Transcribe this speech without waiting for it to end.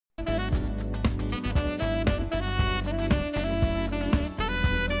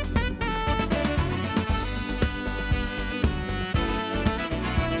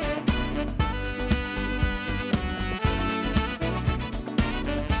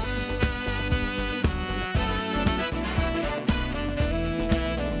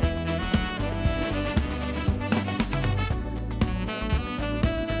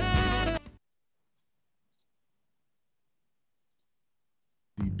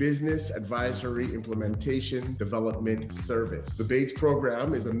Business Advisory Implementation Development Service. The BAIDS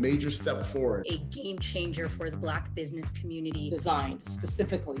program is a major step forward. A game changer for the Black business community. Designed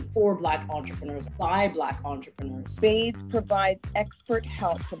specifically for Black entrepreneurs by Black entrepreneurs. BAIDS provides expert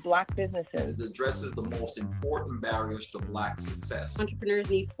help to Black businesses. It addresses the most important barriers to Black success. Entrepreneurs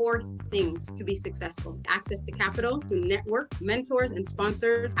need 4 things to be successful: access to capital, to network, mentors and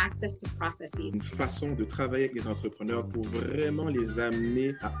sponsors, access to processes. Une façon de travailler avec les entrepreneurs pour vraiment les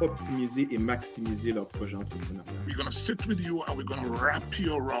amener à optimiser et maximiser leurs projets entrepreneuriaux. We're going to sit with you and we're going to wrap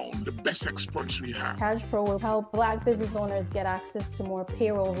you around the best experts we have. CashPro will help Black business owners get access to more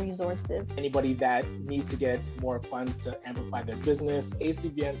payroll resources. Anybody that needs to get more funds to amplify their business,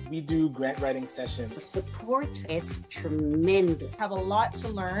 ACBNs, we do grant writing sessions. The support, it's tremendous. I have a lot to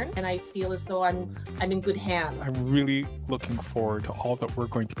learn and I feel as though I'm in good hands. I'm really looking forward to all that we're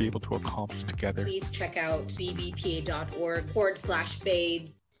going to be able to accomplish together. Please check out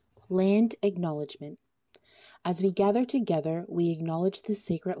bbpa.org/BAIDS. Land acknowledgement. As we gather together, we acknowledge the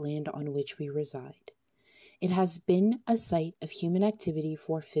sacred land on which we reside. It has been a site of human activity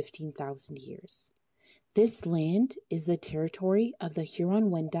for 15,000 years. This land is the territory of the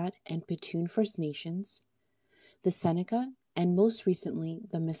Huron-Wendat and Petun First Nations, the Seneca, and most recently,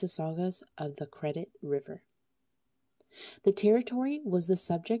 the Mississaugas of the Credit River. The territory was the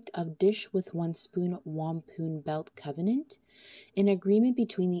subject of Dish with One Spoon Wampum Belt Covenant, an agreement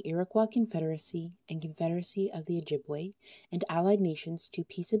between the Iroquois Confederacy and Confederacy of the Ojibwe and allied nations to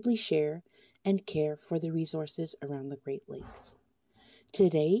peaceably share and care for the resources around the Great Lakes.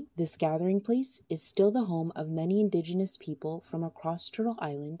 Today, this gathering place is still the home of many Indigenous people from across Turtle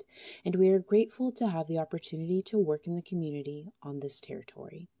Island, and we are grateful to have the opportunity to work in the community on this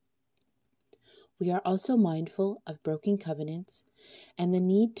territory. We are also mindful of broken covenants and the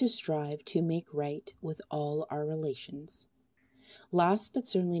need to strive to make right with all our relations. Last but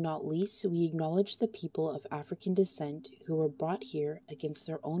certainly not least, we acknowledge the people of African descent who were brought here against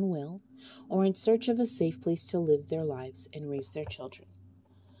their own will or in search of a safe place to live their lives and raise their children.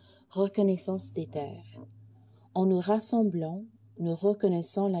 Reconnaissance des terres. En nous rassemblant, nous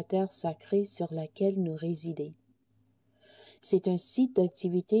reconnaissons la terre sacrée sur laquelle nous résidons. C'est un site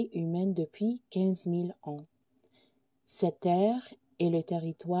d'activité humaine depuis 15 000 ans. Cette terre est le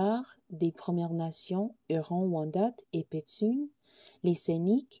territoire des Premières Nations Huron-Wendat et Petun, les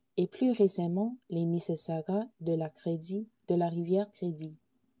Séniques et plus récemment les Mississaugas de la rivière Crédit.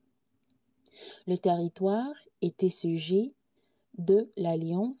 Le territoire était sujet de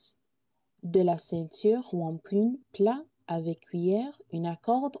l'alliance de la ceinture Wampum plat avec cuillère, un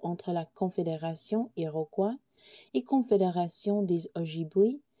accord entre la Confédération Iroquois et Confédération des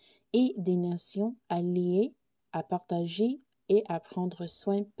Ojibwe et des nations alliées à partager et à prendre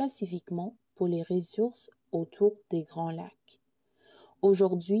soin pacifiquement pour les ressources autour des Grands Lacs.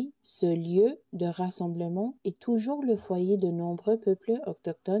 Aujourd'hui, ce lieu de rassemblement est toujours le foyer de nombreux peuples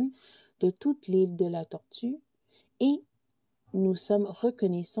autochtones de toute l'île de la Tortue et nous sommes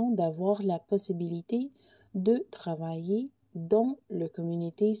reconnaissants d'avoir la possibilité de travailler dans la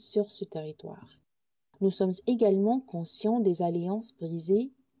communauté sur ce territoire. Nous sommes également conscients des alliances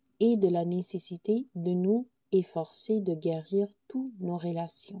brisées et de la nécessité de nous efforcer de guérir toutes nos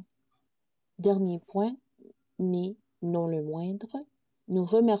relations. Dernier point, mais non le moindre, nous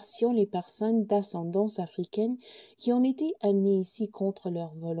remercions les personnes d'ascendance africaine qui ont été amenées ici contre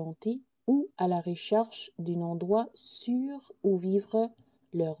leur volonté ou à la recherche d'un endroit sûr où vivre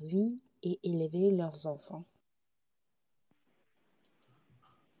leur vie et élever leurs enfants.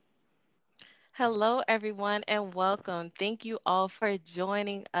 Hello, everyone, and welcome. Thank you all for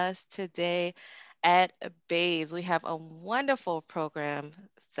joining us today at BAIDS. We have a wonderful program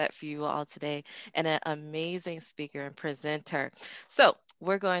set for you all today and an amazing speaker and presenter. So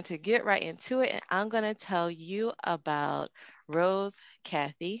we're going to get right into it, and I'm going to tell you about Rose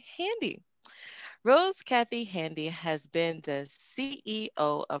Cathy Handy. Rose Cathy Handy has been the CEO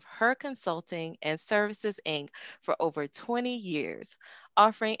of Her Consulting and Services, Inc. for over 20 years,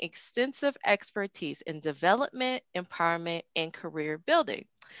 offering extensive expertise in development, empowerment, and career building.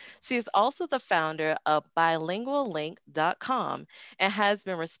 She is also the founder of bilinguallink.com and has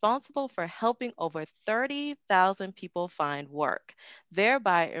been responsible for helping over 30,000 people find work,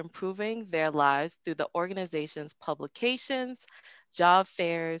 thereby improving their lives through the organization's publications, job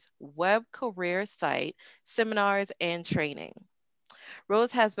fairs, web career site, seminars, and training.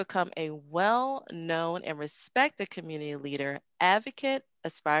 Rose has become a well-known and respected community leader, advocate,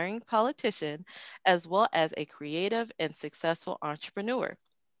 aspiring politician, as well as a creative and successful entrepreneur.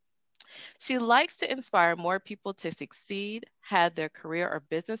 She likes to inspire more people to succeed, have their career or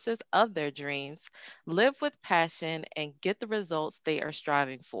businesses of their dreams, live with passion, and get the results they are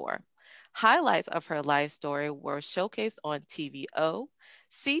striving for. Highlights of her life story were showcased on TVO,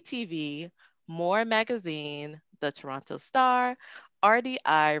 CTV, More Magazine, The Toronto Star,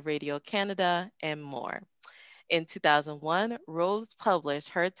 RDI Radio Canada, and more. In 2001, Rose published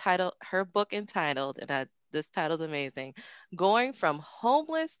her book entitled, this title's amazing, Going from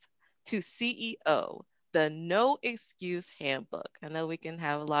Homeless to CEO, the No Excuse Handbook. I know we can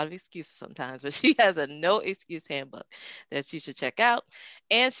have a lot of excuses sometimes, but she has a no excuse handbook that you should check out.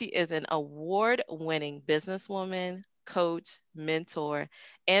 And she is an award-winning businesswoman, coach, mentor,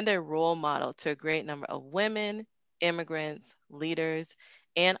 and a role model to a great number of women, immigrants, leaders,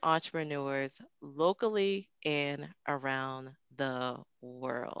 and entrepreneurs locally and around the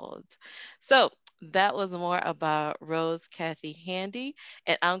world. So that was more about Rose Cathy Handy,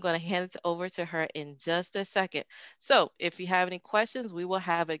 and I'm going to hand it over to her in just a second. So if you have any questions, we will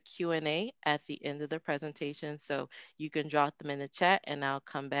have a Q&A at the end of the presentation, so you can drop them in the chat and I'll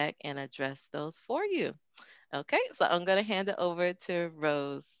come back and address those for you. Okay, so I'm going to hand it over to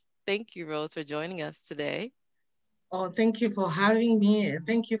Rose. Thank you, Rose, for joining us today. Oh, thank you for having me.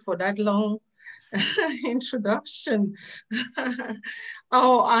 Thank you for that long introduction.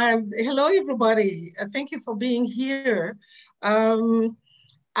 Hello, everybody. Thank you for being here.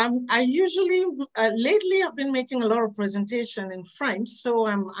 I usually, lately I've been making a lot of presentation in French, so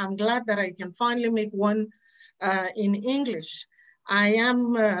I'm glad that I can finally make one in English. I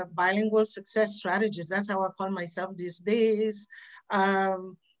am a bilingual success strategist. That's how I call myself these days.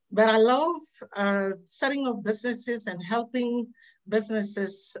 But I love setting up businesses and helping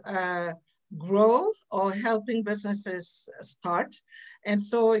businesses grow or helping businesses start. And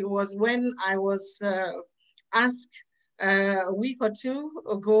so it was when I was asked a week or two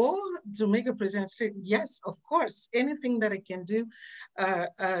ago to make a presentation. Yes, of course, anything that I can do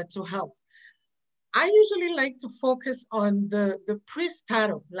to help. I usually like to focus on the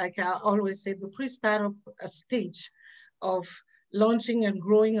pre-startup, like I always say, the pre-startup stage of launching and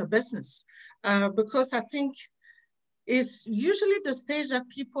growing a business, because I think it's usually the stage that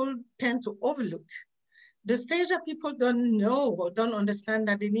people tend to overlook. The stage that people don't know or don't understand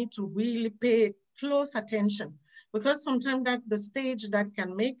that they need to really pay close attention, because sometimes that's the stage that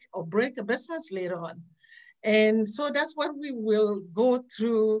can make or break a business later on. And so that's what we will go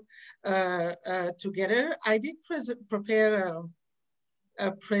through together. I did prepare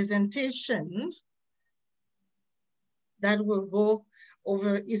a presentation that will go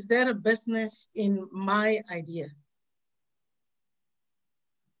over, is there a business in my idea?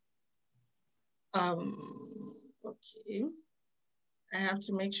 Okay, I have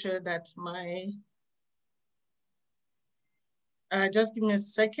to make sure that just give me a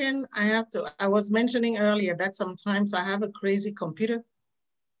second. I was mentioning earlier that sometimes I have a crazy computer.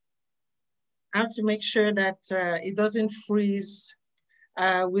 I have to make sure that it doesn't freeze.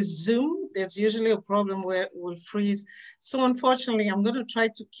 With Zoom, there's usually a problem where it will freeze. So unfortunately, I'm going to try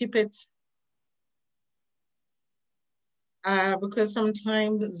to keep it because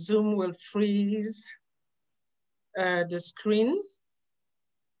sometimes Zoom will freeze the screen.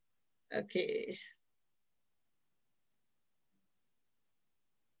 Okay.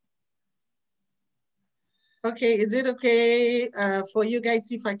 Okay, is it okay for you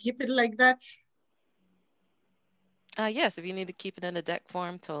guys if I keep it like that? Yes, if you need to keep it in a deck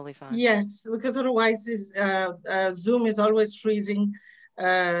form, totally fine. Yes, because otherwise Zoom is always freezing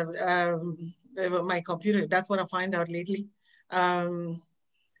my computer. That's what I find out lately. And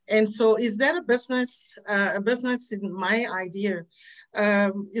so is there a business in my idea?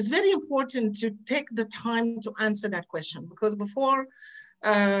 It's very important to take the time to answer that question, because before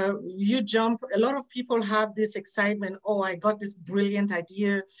you jump, a lot of people have this excitement. Oh, I got this brilliant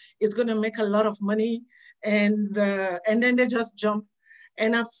idea. It's going to make a lot of money. And then they just jump.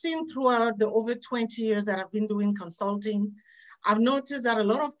 And I've seen throughout the over 20 years that I've been doing consulting, I've noticed that a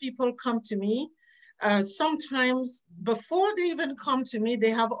lot of people come to me. Sometimes before they even come to me,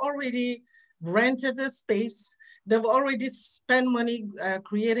 they have already rented a space. They've already spent money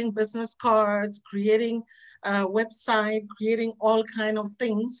creating business cards, creating a website, creating all kinds of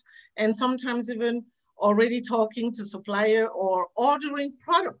things. And sometimes even already talking to supplier or ordering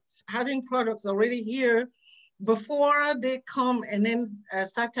products, having products already here before they come and then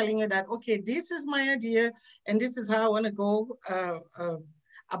start telling you that, okay, this is my idea and this is how I want to go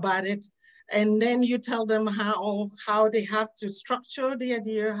about it. And then you tell them how they have to structure the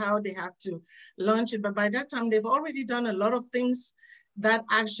idea, how they have to launch it. But by that time, they've already done a lot of things that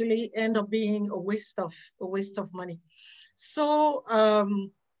actually end up being a waste of money. So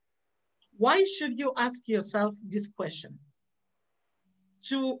Why should you ask yourself this question?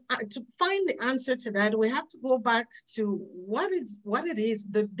 To find the answer to that, we have to go back to what it is,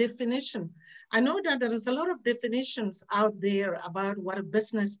 the definition. I know that there is a lot of definitions out there about what a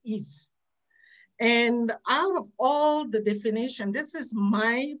business is. And out of all the definition, this is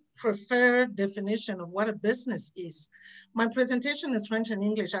my preferred definition of what a business is. My presentation is French and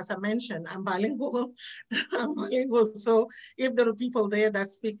English. As I mentioned, I'm bilingual. I'm bilingual. So if there are people there that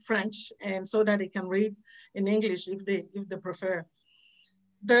speak French, and so that they can read in English if they prefer.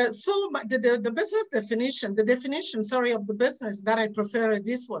 The business definition, the definition, sorry, of the business that I prefer is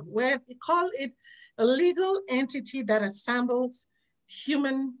this one, where we call it a legal entity that assembles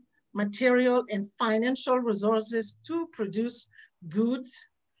human, material, and financial resources to produce goods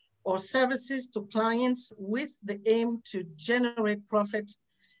or services to clients with the aim to generate profit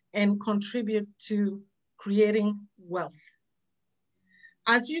and contribute to creating wealth.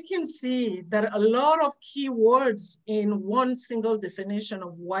 As you can see, there are a lot of key words in one single definition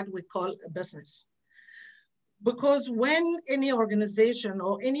of what we call a business. Because when any organization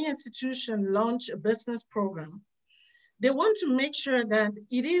or any institution launch a business program, they want to make sure that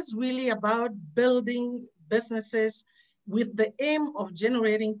it is really about building businesses with the aim of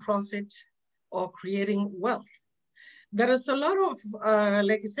generating profit or creating wealth. There is a lot of,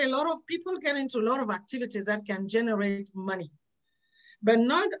 like I say, a lot of people get into a lot of activities that can generate money. But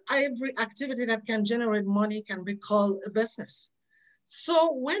not every activity that can generate money can be called a business.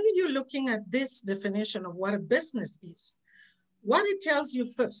 So when you're looking at this definition of what a business is, what it tells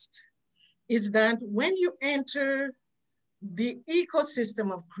you first is that when you enter the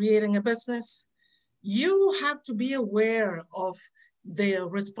ecosystem of creating a business, you have to be aware of the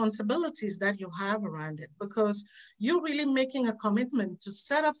responsibilities that you have around it, because you're really making a commitment to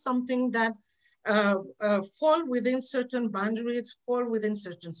set up something that fall within certain boundaries, fall within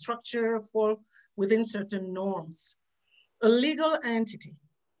certain structure, fall within certain norms. A legal entity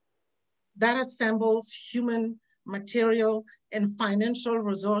that assembles human, material, and financial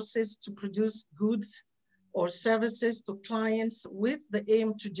resources to produce goods or services to clients with the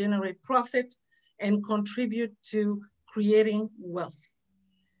aim to generate profit and contribute to creating wealth.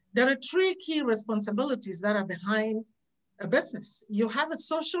 There are three key responsibilities that are behind a business. You have a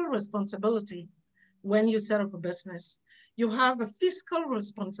social responsibility when you set up a business. You have a fiscal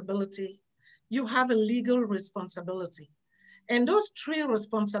responsibility. You have a legal responsibility. And those three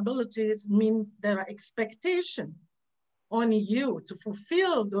responsibilities mean there are expectations on you to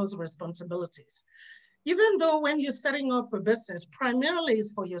fulfill those responsibilities. Even though when you're setting up a business, primarily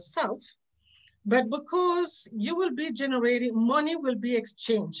is for yourself, but because you will be generating, money will be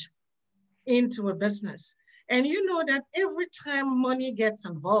exchanged into a business. And you know that every time money gets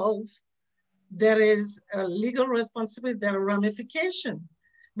involved, there is a legal responsibility, there are ramifications,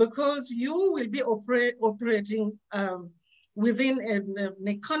 because you will be operating within an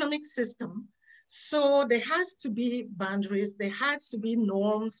economic system. So there has to be boundaries, there has to be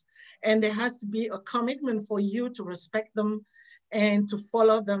norms, and there has to be a commitment for you to respect them and to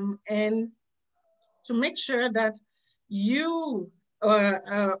follow them, and to make sure that you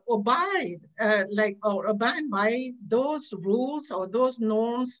abide by those rules or those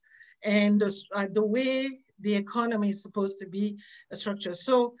norms and the way the economy is supposed to be structured.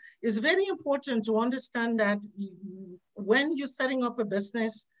 So it's very important to understand that when you're setting up a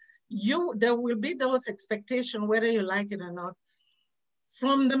business, there will be those expectations, whether you like it or not.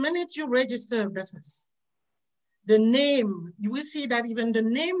 From the minute you register a business, the name, you will see that even the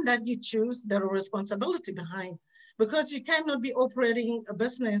name that you choose, there are responsibility behind, because you cannot be operating a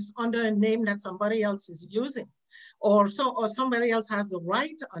business under a name that somebody else is using, or somebody else has the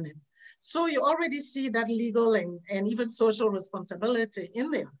right on it. So you already see that legal and even social responsibility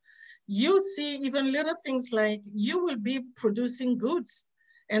in there. You see even little things like you will be producing goods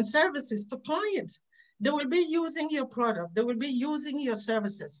and services to clients. They will be using your product. They will be using your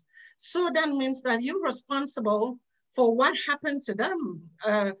services. So that means that you're responsible for what happened to them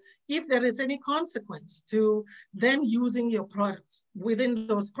if there is any consequence to them using your products within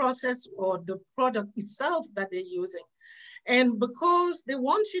those process or the product itself that they're using. And because they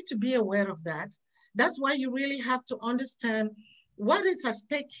want you to be aware of that, that's why you really have to understand what is at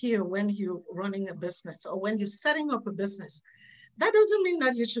stake here when you're running a business or when you're setting up a business. That doesn't mean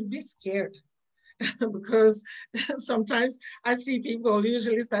that you should be scared. Because sometimes I see people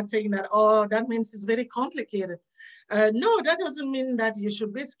usually start saying that, oh, that means it's very complicated. No, that doesn't mean that you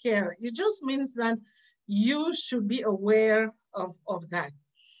should be scared. It just means that you should be aware of that.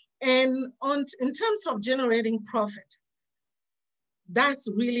 And in terms of generating profit, that's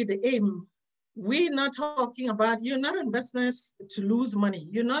really the aim We're not talking about, you're not in business to lose money.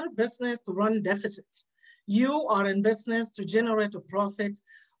 You're not in business to run deficits. You are in business to generate a profit.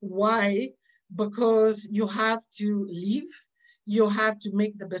 Why? Because you have to live, you have to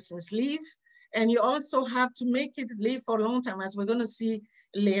make the business live, and you also have to make it live for a long time, as we're going to see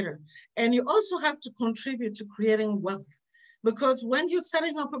later. And you also have to contribute to creating wealth, because when you're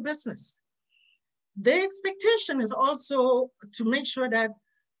setting up a business, the expectation is also to make sure that,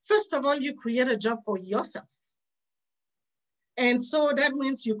 first of all, you create a job for yourself. And so that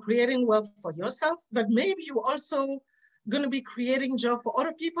means you're creating wealth for yourself, but maybe you're also going to be creating job for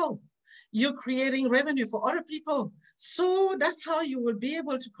other people. You're creating revenue for other people. So that's how you will be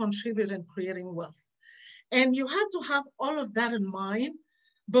able to contribute in creating wealth. And you have to have all of that in mind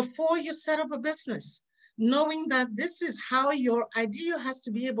before you set up a business, knowing that this is how your idea has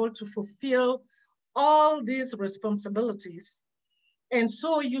to be able to fulfill all these responsibilities. And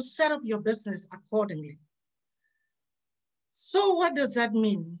so you set up your business accordingly. So what does that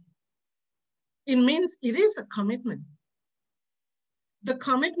mean? It means it is a commitment. The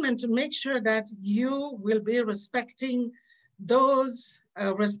commitment to make sure that you will be respecting those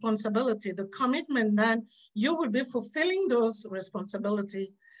responsibilities, the commitment that you will be fulfilling those responsibilities,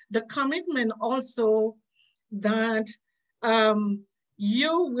 the commitment also that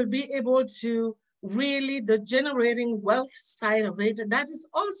you will be able to really, the generating wealth side of it, that is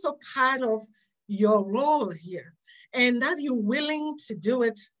also part of your role here. And that you're willing to do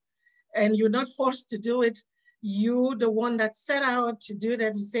it and you're not forced to do it. You, the one that set out to do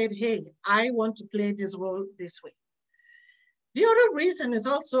that, you said, hey, I want to play this role this way. The other reason is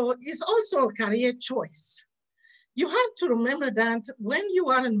also a career choice. You have to remember that when you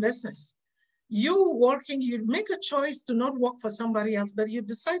are in business, you working, you make a choice to not work for somebody else, but you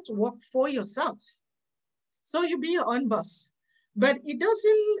decide to work for yourself. So you be your own boss. But it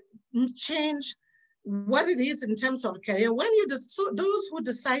doesn't change what it is in terms of career. When you so those who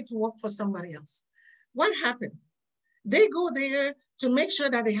decide to work for somebody else, what happened? They go there to make sure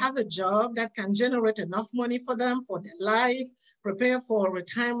that they have a job that can generate enough money for them, for their life, prepare for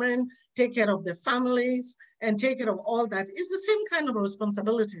retirement, take care of their families, and take care of all that. It's the same kind of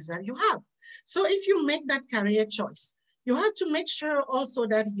responsibilities that you have. So if you make that career choice, you have to make sure also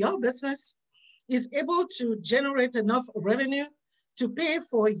that your business is able to generate enough revenue to pay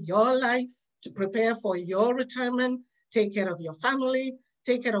for your life, to prepare for your retirement, take care of your family,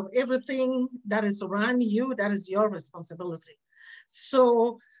 take care of everything that is around you, that is your responsibility.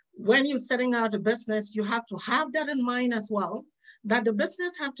 So when you're setting out a business, you have to have that in mind as well, that the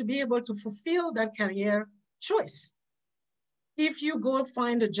business have to be able to fulfill that career choice. If you go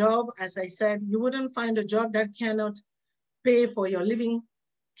find a job, as I said, you wouldn't find a job that cannot pay for your living,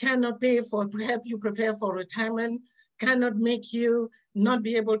 cannot pay for, help you prepare for retirement, cannot make you not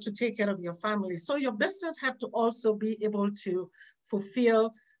be able to take care of your family. So your business have to also be able to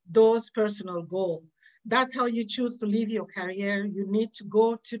fulfill those personal goals. That's how you choose to live your career. You need to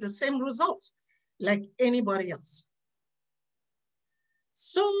go to the same results like anybody else.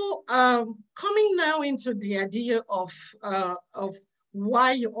 So coming now into the idea of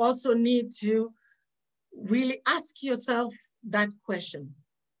why you also need to really ask yourself that question.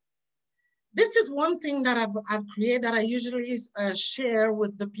 This is one thing that I've created that I usually share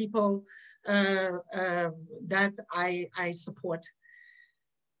with the people that I support.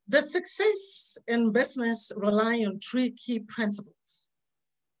 The success in business rely on 3 key principles.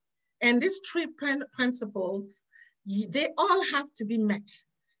 And these 3 principles, they all have to be met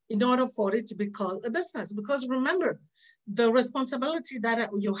in order for it to be called a business. Because remember, the responsibility that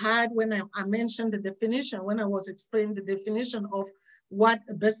you had when I mentioned the definition, when I was explaining the definition of what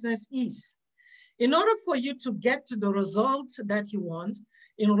a business is. In order for you to get to the result that you want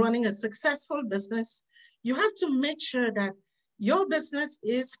in running a successful business, you have to make sure that your business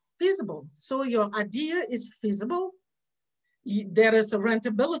is feasible. So your idea is feasible. There is a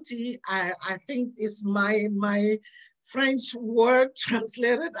rentability. I think is my French word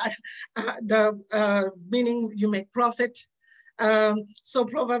translated, meaning you make profit. So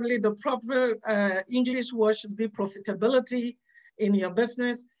probably the proper English word should be profitability in your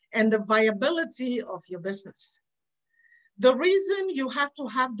business and the viability of your business. The reason you have to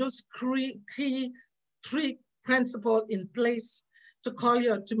have those key 3 principles in place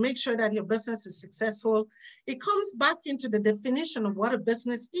to make sure that your business is successful, it comes back into the definition of what a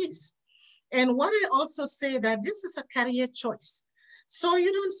business is. And what I also say that this is a career choice. So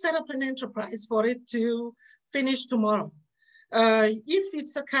you don't set up an enterprise for it to finish tomorrow. If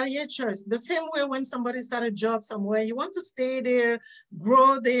it's a career choice, the same way when somebody starts a job somewhere, you want to stay there,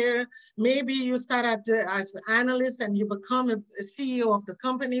 grow there. Maybe you start as an analyst and you become a CEO of the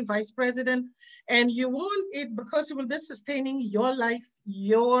company, vice president, and you want it because it will be sustaining your life,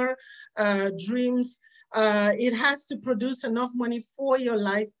 your dreams. It has to produce enough money for your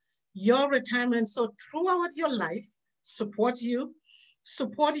life, your retirement. So throughout your life, support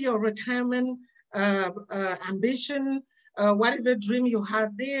your retirement ambition, whatever dream you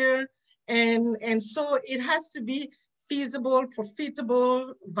have there. And so it has to be feasible,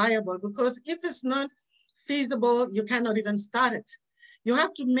 profitable, viable, because if it's not feasible, you cannot even start it. You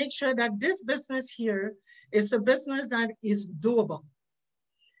have to make sure that this business here is a business that is doable.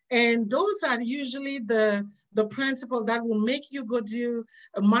 And those are usually the principle that will make you go do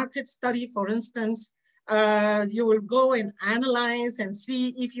a market study, for instance. You will go and analyze and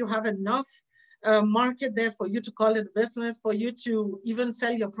see if you have enough market there for you to call it a business, for you to even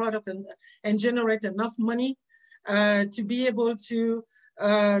sell your product and generate enough money to be able to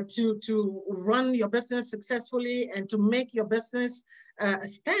run your business successfully and to make your business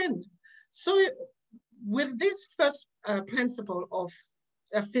stand. So with this first principle of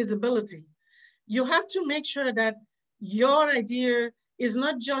feasibility, you have to make sure that your idea is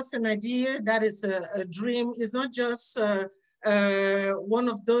not just an idea that is a dream, is not just one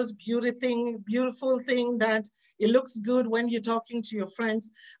of those beautiful thing that it looks good when you're talking to your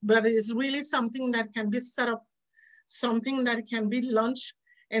friends, but it's really something that can be set up, something that can be launched,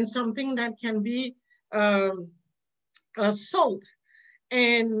 and something that can be sold.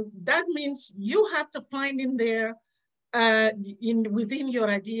 And that means you have to find in there, within your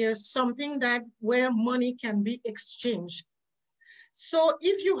idea, something that where money can be exchanged. So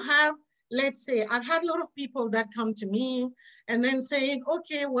if you have, let's say, I've had a lot of people that come to me and then saying,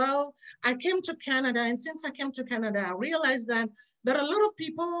 okay, well, I came to Canada, and since I came to Canada, I realized that there are a lot of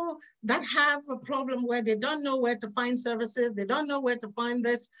people that have a problem where they don't know where to find services, they don't know where to find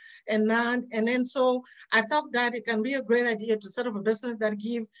this and that, and then so I thought that it can be a great idea to set up a business that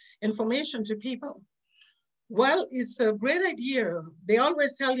give information to people. Well, it's a great idea. They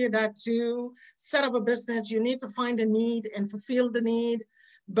always tell you that to set up a business, you need to find a need and fulfill the need.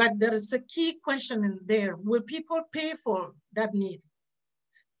 But there is a key question in there. Will people pay for that need?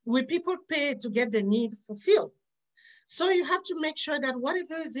 Will people pay to get the need fulfilled? So you have to make sure that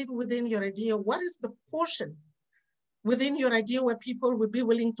whatever is it within your idea, what is the portion within your idea where people will be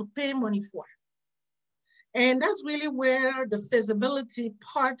willing to pay money for? And that's really where the feasibility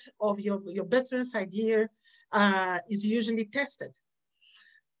part of your business idea is usually tested.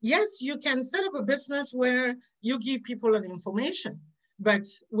 Yes, you can set up a business where you give people an information, but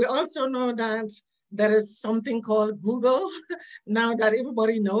we also know that there is something called Google now that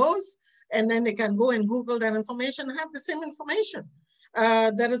everybody knows, and then they can go and Google that information and have the same information.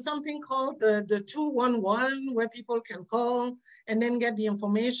 There is something called the 211 where people can call and then get the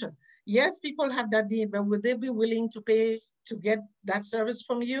information. Yes, people have that need, but would they be willing to pay to get that service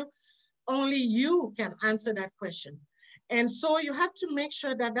from you? Only you can answer that question. And so you have to make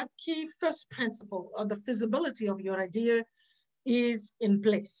sure that that key first principle of the feasibility of your idea is in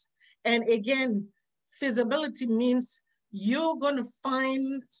place. And again, feasibility means you're going to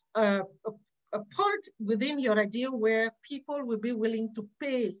find a part within your idea where people will be willing to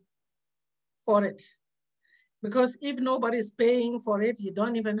pay for it. Because if nobody's paying for it, you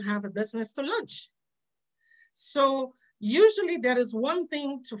don't even have a business to launch. So usually there is one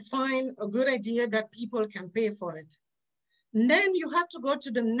thing to find a good idea that people can pay for it. And then you have to go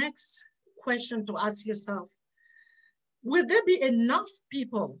to the next question to ask yourself, will there be enough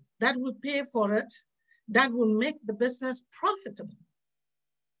people that will pay for it that will make the business profitable?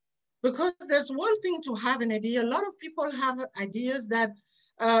 Because there's one thing to have an idea. A lot of people have ideas that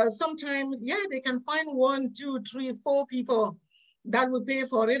sometimes, yeah, they can find 1, 2, 3, 4 people that will pay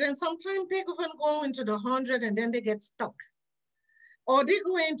for it. And sometimes they even go into the 100 and then they get stuck. Or they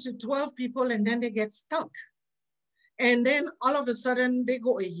go into 12 people and then they get stuck. And then all of a sudden they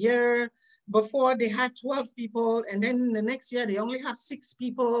go a year before they had 12 people. And then the next year they only have 6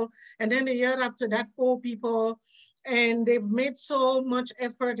 people. And then the year after that, 4 people. And they've made so much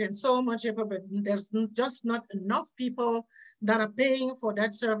effort, but there's just not enough people that are paying for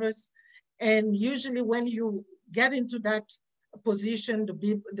that service. And usually when you get into that position,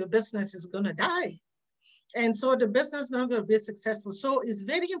 the business is gonna die. And so the business is not gonna be successful. So it's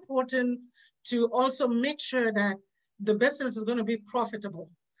very important to also make sure that the business is gonna be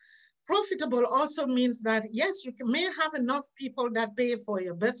profitable. Profitable also means that, yes, you may have enough people that pay for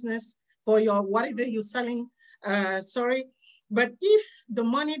your business, for your whatever you're selling, but if the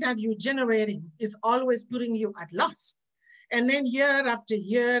money that you're generating is always putting you at loss, and then year after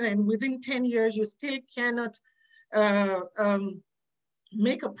year, and within 10 years, you still cannot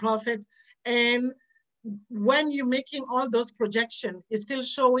make a profit. And when you're making all those projections, it's still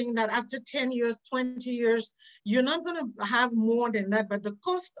showing that after 10 years, 20 years, you're not going to have more than that, but the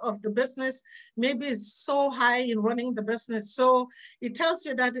cost of the business maybe is so high in running the business. So it tells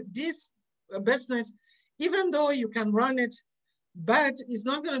you that this business, even though you can run it, but it's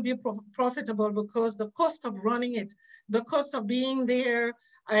not going to be profitable because the cost of running it, the cost of being there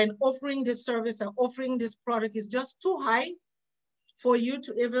and offering this service and offering this product is just too high for you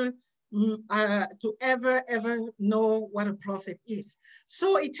to ever know what a profit is.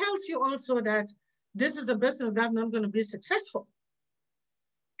 So it tells you also that this is a business that's not going to be successful.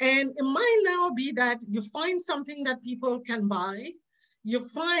 And it might now be that you find something that people can buy. You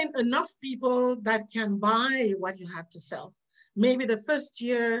find enough people that can buy what you have to sell. Maybe the first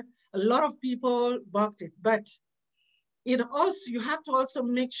year, a lot of people bought it, but it also, you have to also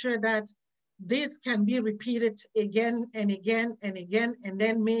make sure that this can be repeated again and again and again, and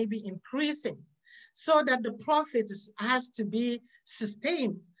then maybe increasing so that the profit has to be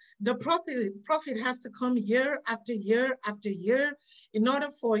sustained. The profit has to come year after year after year in order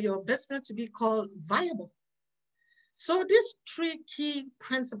for your business to be called viable. So these three key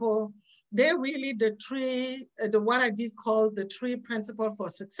principles, they're really the three, what I did call the three principles for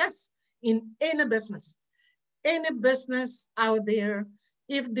success in any business. Any business out there,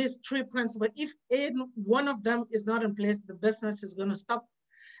 if these three principles, if one of them is not in place, the business is going to stop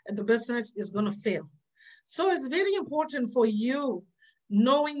and the business is going to fail. So it's very important for you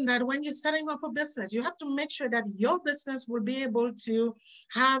knowing that when you're setting up a business, you have to make sure that your business will be able to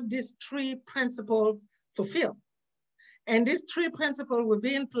have these three principles fulfilled. And these three principles will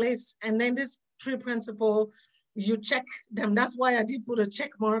be in place, and then these three principles, you check them. That's why I did put a check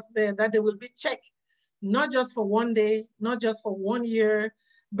mark there, that they will be checked, not just for one day, not just for 1 year,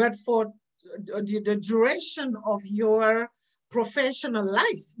 but for the duration of your professional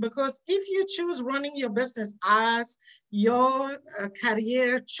life. Because if you choose running your business as your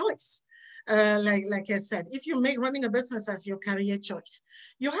career choice, like I said, if you make running a business as your career choice,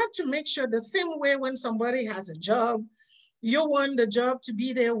 you have to make sure the same way when somebody has a job, you want the job to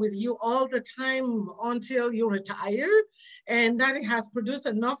be there with you all the time until you retire, and that it has produced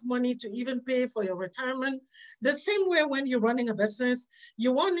enough money to even pay for your retirement. The same way when you're running a business,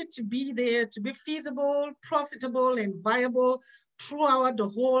 you want it to be there to be feasible, profitable, and viable throughout the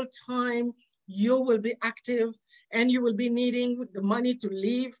whole time you will be active, and you will be needing the money to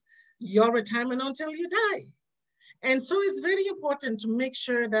leave your retirement until you die. And so it's very important to make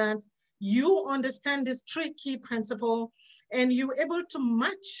sure that you understand this three key principle and you're able to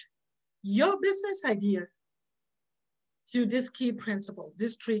match your business idea to this key principle,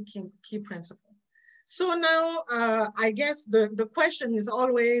 this three key principle. So now I guess the question is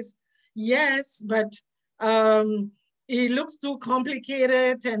always, yes, but it looks too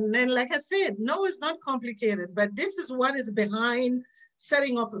complicated. And then like I said, no, it's not complicated, but this is what is behind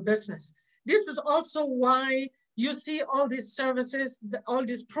setting up a business. This is also why you see all these services, all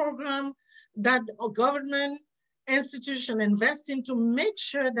these programs that a government institution invest in to make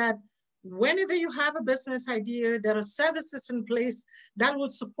sure that whenever you have a business idea, there are services in place that will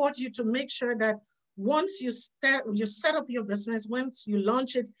support you to make sure that once you set up your business, once you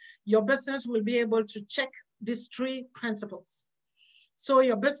launch it, your business will be able to check these three principles. So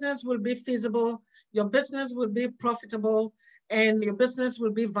your business will be feasible, your business will be profitable, and your business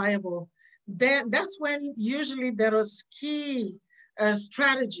will be viable. Then that's when usually there is key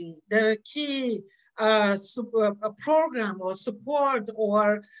strategy, there are key a program or support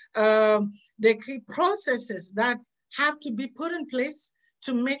or the key processes that have to be put in place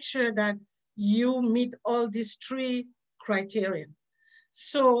to make sure that you meet all these three criteria.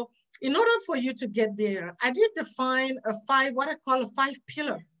 So in order for you to get there, I did define what I call a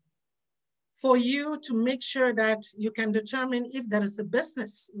 5-pillar for you to make sure that you can determine if there is a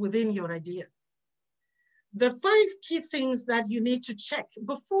business within your idea. The 5 key things that you need to check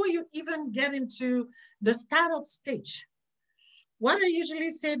before you even get into the startup stage. What I usually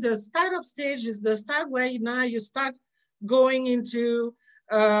say, the startup stage is the start where now you start going into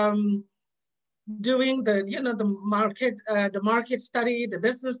doing the market study, the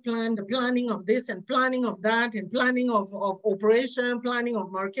business plan, the planning of this and planning of that, and planning of operation, planning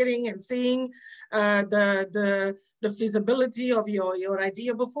of marketing, and seeing the feasibility of your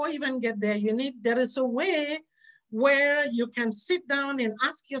idea. Before you even get there, there is a way where you can sit down and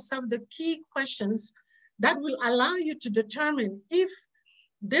ask yourself the key questions that will allow you to determine if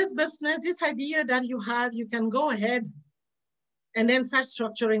this business, this idea that you have, you can go ahead and then start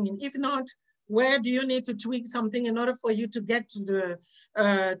structuring it. If not, Where do you need to tweak something in order for you to get to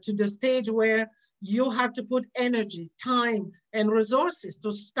the stage where you have to put energy, time, and resources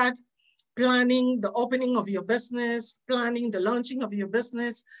to start planning the opening of your business, planning the launching of your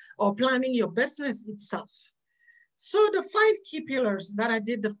business, or planning your business itself. So the 5 key pillars that I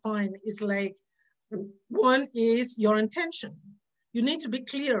did define is like, one is your intention. You need to be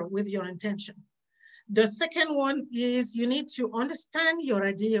clear with your intention. The second one is you need to understand your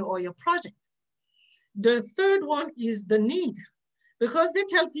idea or your project. The third one is the need, because they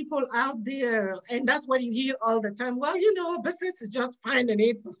tell people out there, and that's what you hear all the time, well, you know, business is just find a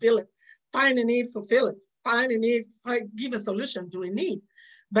need, fulfill it, find a need, fulfill it, find a need, give a solution to a need.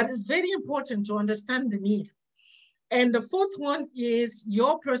 But it's very important to understand the need. And the fourth one is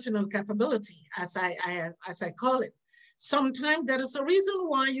your personal capability, as I call it. Sometimes there is a reason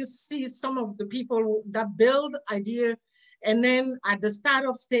why you see some of the people that build idea and then at the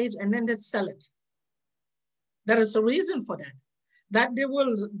startup stage and then they sell it. There is a reason for that. That they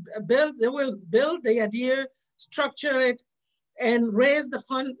will build the idea, structure it, and raise the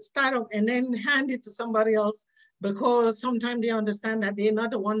fund, startup, and then hand it to somebody else, because sometimes they understand that they're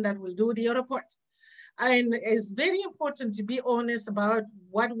not the one that will do the other part. And it's very important to be honest about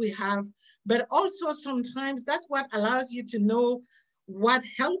what we have, but also sometimes that's what allows you to know what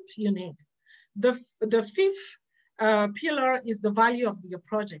help you need. The fifth pillar is the value of your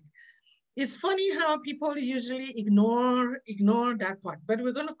project. It's funny how people usually ignore that part, but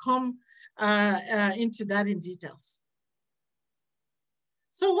we're gonna come into that in details.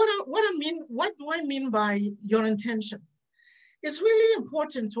 So what do I mean by your intention? It's really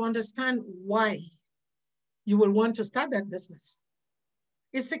important to understand why you will want to start that business.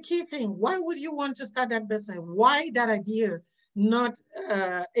 It's a key thing. Why would you want to start that business? Why that idea, not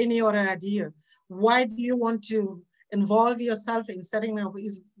any other idea? Why do you want to involve yourself in setting up?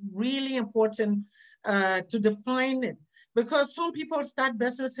 Is really important to define it. Because some people start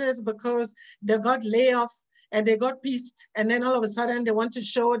businesses because they got laid off and they got pissed, and then all of a sudden they want to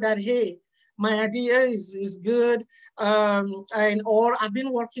show that, hey, my idea is good, or I've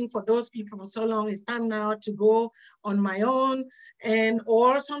been working for those people for so long, it's time now to go on my own.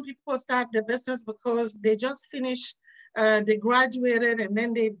 Or some people start the business because they just finished, they graduated, and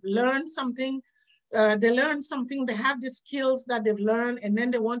then they learned something. They have the skills that they've learned, and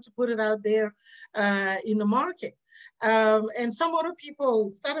then they want to put it out there in the market. And some other people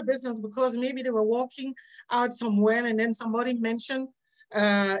start a business because maybe they were walking out somewhere and then somebody mentioned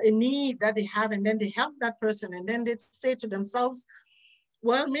a need that they have, and then they help that person, and then they say to themselves,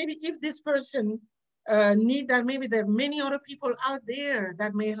 well, maybe if this person need that, maybe there are many other people out there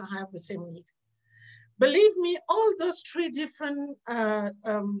that may not have the same need. Believe me, all those 3 different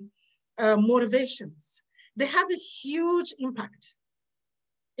motivations, they have a huge impact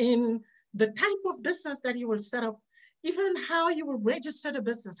in the type of business that you will set up, even how you will register the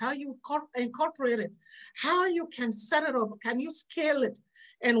business, how you incorporate it, how you can set it up, can you scale it,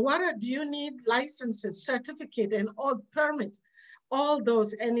 and do you need licenses, certificate, and all permit, all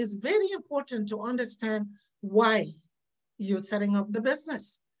those. And it's very important to understand why you're setting up the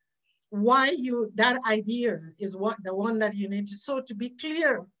business, why that idea is the one that you need to. So to be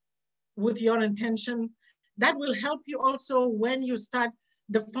clear with your intention, that will help you also when you start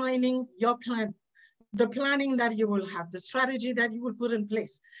defining your plan. The planning that you will have, the strategy that you will put in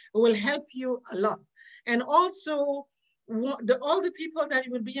place, it will help you a lot. And also, all the people that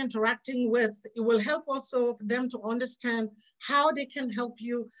you will be interacting with, it will help also them to understand how they can help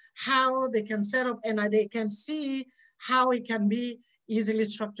you, how they can set up, and they can see how it can be easily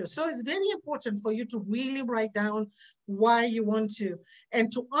structured. So it's very important for you to really write down why you want to, and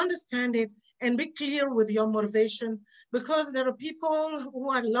to understand it and be clear with your motivation, because there are people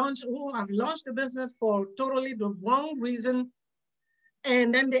who have launched the business for totally the wrong reason,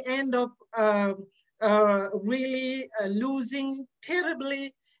 and then they end up really losing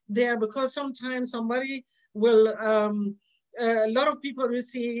terribly there, because sometimes somebody will, a lot of people will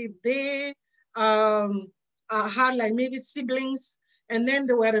see they had like maybe siblings, and then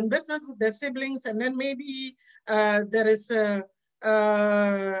they were in business with their siblings, and then maybe there is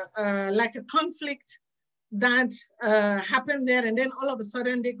like a conflict that happened there, and then all of a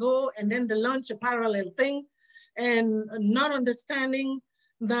sudden they go and then they launch a parallel thing, and not understanding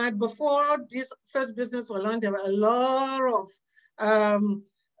that before this first business was launched, there were a lot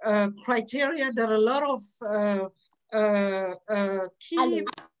of criteria, there are a lot of key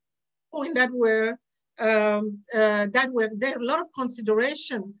points that were there are a lot of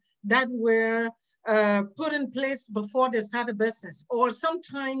consideration that were put in place before they start a business. Or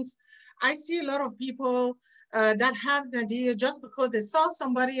sometimes I see a lot of people that have an idea just because they saw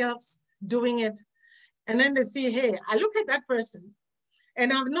somebody else doing it. And then they see, hey, I look at that person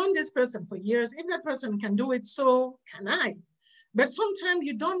and I've known this person for years. If that person can do it, so can I. But sometimes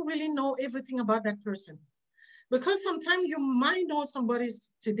you don't really know everything about that person. Because sometimes you might know somebody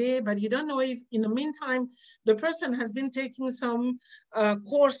today, but you don't know if in the meantime, the person has been taking some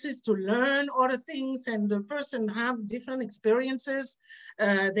courses to learn other things, and the person have different experiences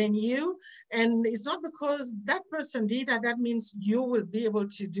than you. And it's not because that person did that, that means you will be able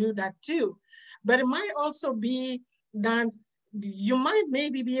to do that too. But it might also be that you might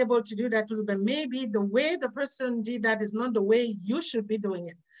maybe be able to do that too, but maybe the way the person did that is not the way you should be doing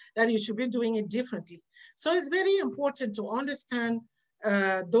it, that you should be doing it differently. So it's very important to understand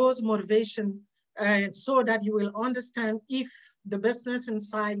those motivations so that you will understand if the business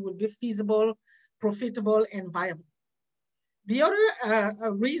inside will be feasible, profitable, and viable. The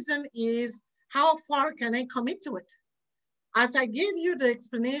other reason is how far can I commit to it? As I gave you the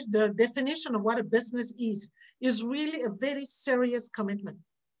explanation, the definition of what a business is really a very serious commitment.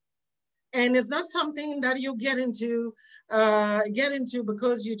 And it's not something that you get into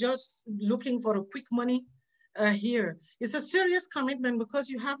because you're just looking for a quick money here. It's a serious commitment because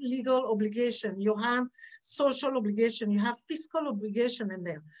you have legal obligation, you have social obligation, you have fiscal obligation in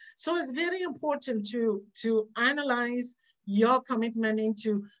there. So it's very important to analyze your commitment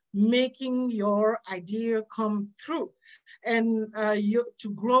into making your idea come through, and to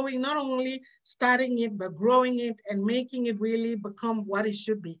growing, not only starting it, but growing it and making it really become what it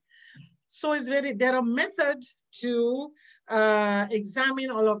should be. So it's there are methods to examine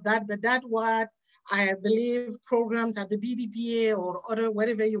all of that, but that's what I believe programs at the BBPA or other,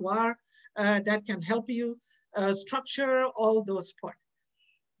 wherever you are, that can help you structure all those parts.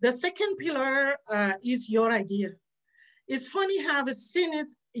 The second pillar is your idea. It's funny how I've seen it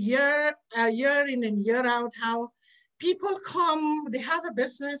year in and year out, how people come, they have a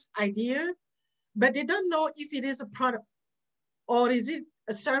business idea, but they don't know if it is a product, or is it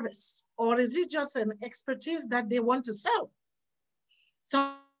a service, or is it just an expertise that they want to sell?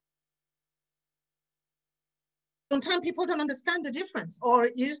 Sometimes people don't understand the difference, or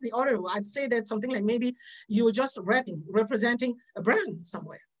is the other, I'd say that something like maybe you're just representing a brand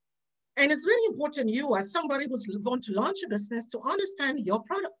somewhere. And it's very important, you as somebody who's going to launch a business, to understand your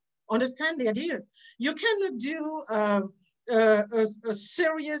product, understand the idea. You cannot do a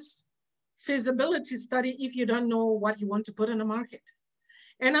serious feasibility study if you don't know what you want to put in the market.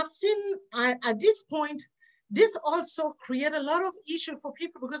 And I've seen at this point, this also creates a lot of issue for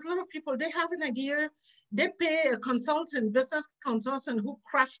people, because a lot of people, they have an idea, they pay a consultant, business consultant, who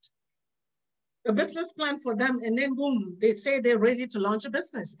craft a business plan for them, and then boom, they say they're ready to launch a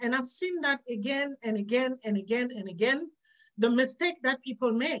business. And I've seen that again and again and again and again, the mistake that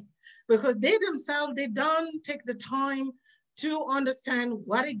people make, because they themselves, they don't take the time to understand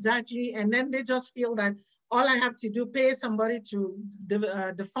what exactly, and then they just feel that all I have to do, pay somebody to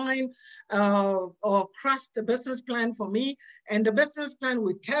define or craft a business plan for me, and the business plan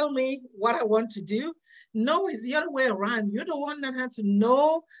will tell me what I want to do. No, it's the other way around. You're the one that has to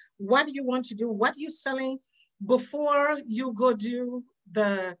know what you want to do, what you're selling, before you go do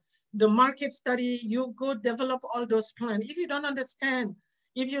the market study, you go develop all those plans. If you don't understand,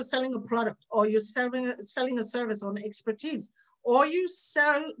 if you're selling a product, or you're selling a service or an expertise, or you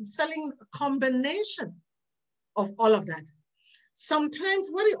selling a combination of all of that. Sometimes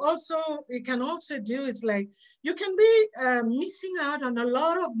what it can also do is, like, you can be missing out on a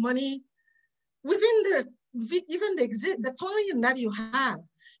lot of money within the client that you have.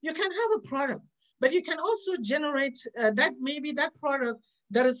 You can have a product, but you can also generate that maybe that product,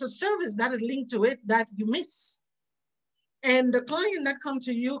 there is a service that is linked to it that you miss. And the client that comes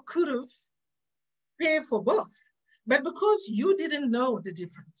to you could have paid for both, but because you didn't know the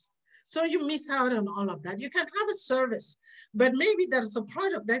difference, so you miss out on all of that. You can have a service, but maybe there's a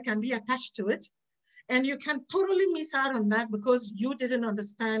product that can be attached to it, and you can totally miss out on that because you didn't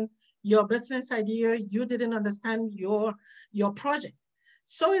understand your business idea, you didn't understand your project.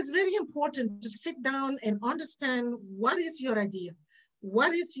 So it's very important to sit down and understand, what is your idea?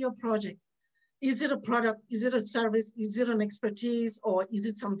 What is your project? Is it a product? Is it a service? Is it an expertise? Or is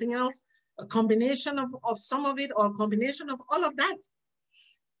it something else? A combination of some of it, or a combination of all of that.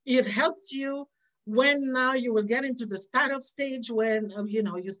 It helps you when now you will get into the startup stage, when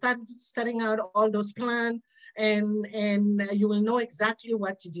you start setting out all those plans, and you will know exactly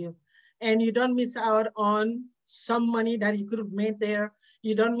what to do. And you don't miss out on some money that you could have made there.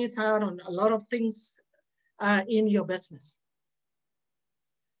 You don't miss out on a lot of things in your business.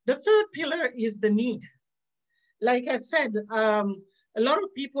 The third pillar is the need. Like I said, a lot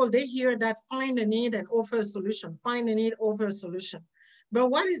of people, they hear that find a need and offer a solution, find a need, offer a solution. But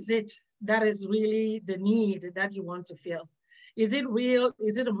what is it that is really the need that you want to fill? Is it real?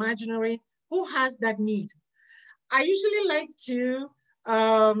 Is it imaginary? Who has that need? I usually like to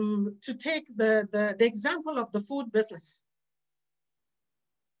take the example of the food business.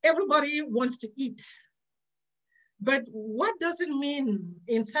 Everybody wants to eat. But what does it mean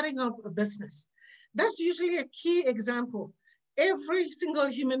in setting up a business? That's usually a key example. Every single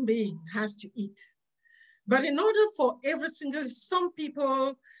human being has to eat. But in order for some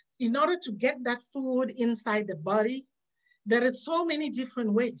people, in order to get that food inside the body, there are so many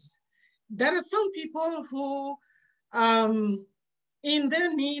different ways. There are some people who, in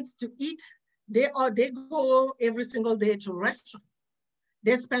their needs to eat, they go every single day to a restaurant.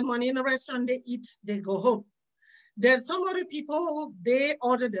 They spend money in a restaurant, they eat, they go home. There's some other people, they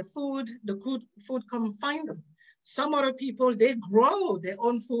order the food come find them. Some other people, they grow their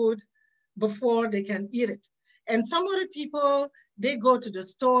own food before they can eat it. And some other people, they go to the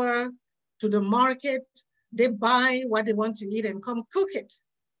store, to the market, they buy what they want to eat and come cook it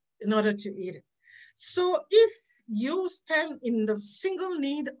in order to eat it. So if you stand in the single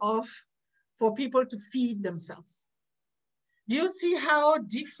need for people to feed themselves, do you see how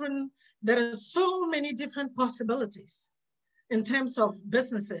different, there are so many different possibilities in terms of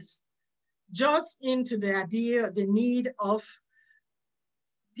businesses, just into the idea, the need of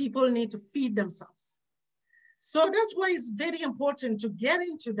people need to feed themselves. So that's why it's very important to get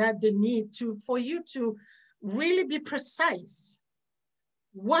into that, the need for you to really be precise.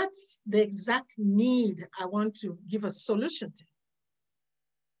 What's the exact need I want to give a solution to?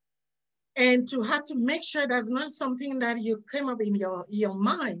 And to have to make sure that's not something that you came up in your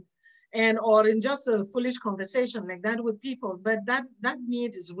mind or in just a foolish conversation like that with people, but that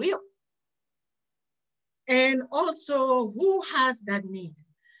need is real. And also, who has that need?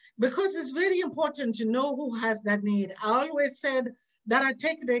 Because it's very important to know who has that need. I always said that I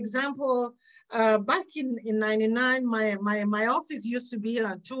take the example, back in 99, my office used to be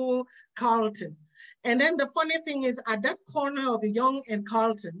on 2 Carlton. And then the funny thing is, at that corner of Young and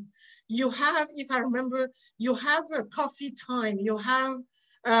Carlton, you have, if I remember, you have a coffee time, you have,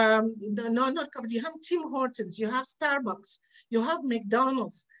 not coffee, you have Tim Hortons, you have Starbucks, you have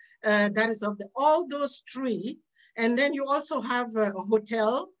McDonald's, that is of all those 3. And then you also have a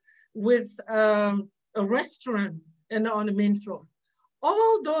hotel with a restaurant on the main floor.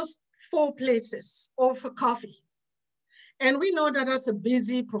 All those 4 places offer coffee. And we know that that's a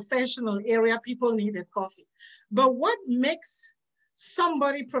busy professional area, people needed coffee. But what makes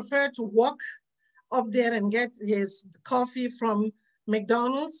somebody prefer to walk up there and get his coffee from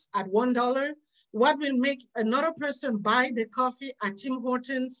McDonald's at $1? What will make another person buy the coffee at Tim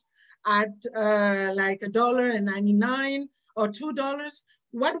Hortons at like $1.99 or $2?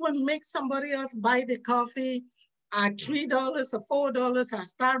 What will make somebody else buy the coffee at $3 or $4 at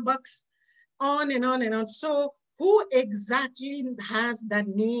Starbucks? On and on and on. So who exactly has that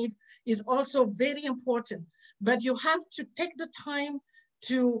need is also very important. But you have to take the time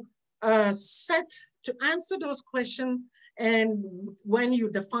to answer those questions and when you're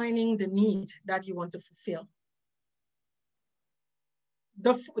defining the need that you want to fulfill.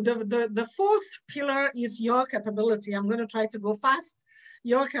 The 4th pillar is your capability. I'm going to try to go fast.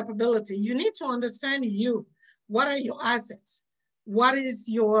 Your capability. You need to understand you. What are your assets? What is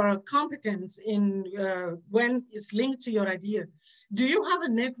your competence in when it's linked to your idea? Do you have a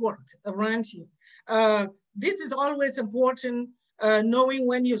network around you? This is always important, knowing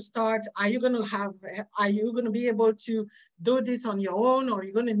when you start, are you going to be able to do this on your own, or are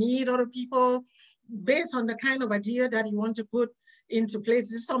you going to need other people based on the kind of idea that you want to put into place?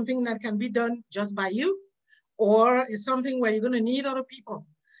 Is this something that can be done just by you, or is something where you're going to need other people?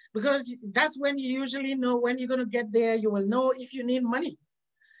 Because that's when you usually know when you're going to get there. You will know if you need money.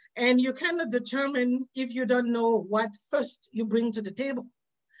 And you cannot determine if you don't know what first you bring to the table.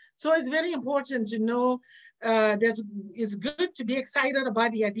 So it's very important to know, it's good to be excited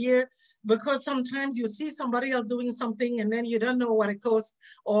about the idea, because sometimes you see somebody else doing something and then you don't know what it costs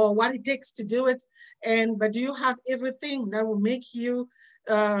or what it takes to do it. But do you have everything that will make you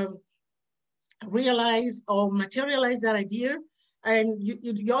realize or materialize that idea? And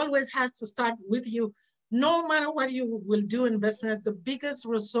you always has to start with you. No matter what you will do in business, the biggest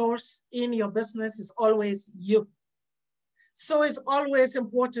resource in your business is always you. So it's always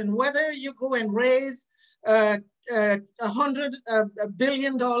important, whether you go and raise $100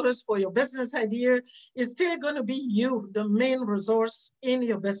 billion for your business idea, it's still going to be you, the main resource in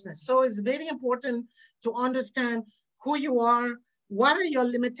your business. So it's very important to understand who you are, what are your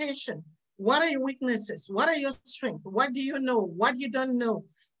limitations, what are your weaknesses, what are your strengths, what do you know, what you don't know,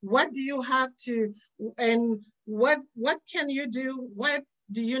 what do you have to, and What can you do? What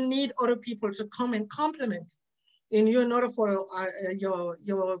do you need other people to come and complement in order for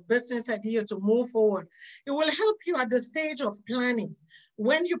your business idea to move forward? It will help you at the stage of planning.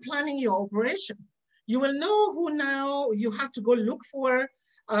 When you're planning your operation, you will know who now you have to go look for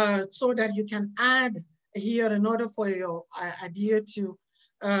so that you can add here in order for your idea to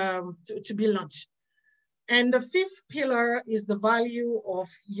be launched. And the fifth pillar is the value of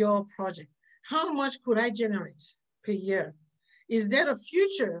your project. How much could I generate per year? Is there a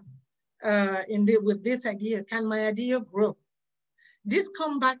future with this idea? Can my idea grow? This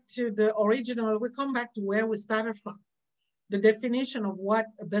come back to the original, we come back to where we started from, the definition of what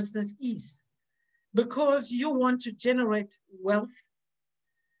a business is. Because you want to generate wealth,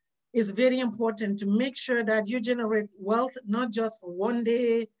 it's very important to make sure that you generate wealth, not just for one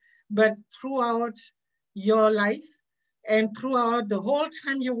day, but throughout your life and throughout the whole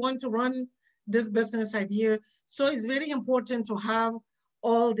time you want to run this business idea. So it's very important to have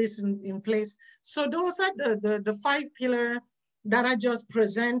all this in place. So those are the five pillars that I just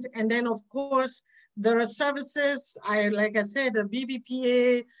present. And then of course, there are services, like I said, the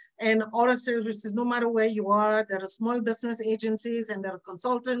BBPA and other services, no matter where you are. There are small business agencies and there are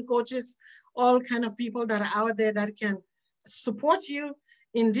consultant coaches, all kind of people that are out there that can support you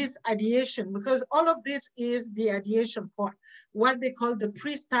in this ideation, because all of this is the ideation part, what they call the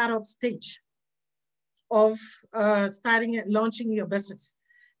pre-startup stage of starting and launching your business.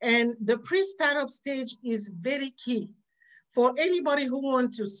 And the pre-startup stage is very key for anybody who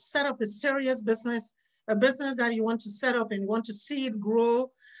wants to set up a serious business, a business that you want to set up and you want to see it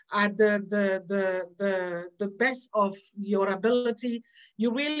grow at the best of your ability.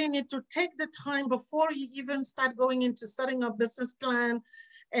 You really need to take the time before you even start going into setting up business plan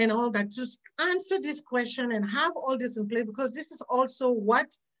and all that, to answer this question and have all this in place, because this is also what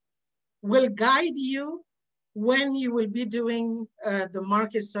will guide you when you will be doing the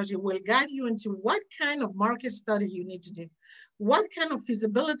market study. Will guide you into what kind of market study you need to do, what kind of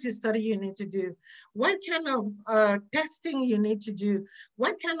feasibility study you need to do, what kind of testing you need to do,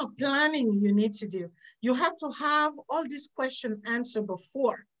 what kind of planning you need to do. You have to have all these questions answered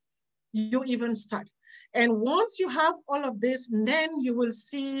before you even start. And once you have all of this, then you will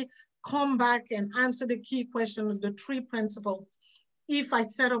see, come back and answer the key question of the three principles. If I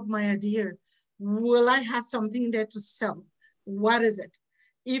set up my idea, will I have something there to sell? What is it?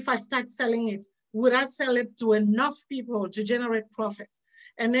 If I start selling it, would I sell it to enough people to generate profit?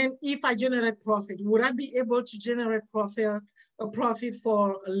 And then if I generate profit, would I be able to generate a profit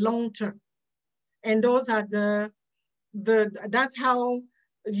for a long term? And those are that's how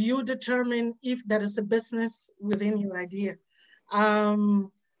you determine if there is a business within your idea.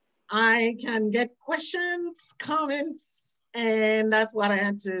 I can get questions, comments, and that's what I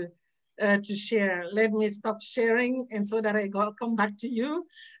had to share. Let me stop sharing, and so that I come back to you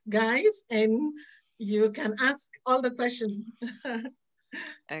guys and you can ask all the questions.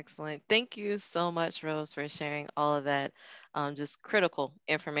 Excellent. Thank you so much, Rose, for sharing all of that just critical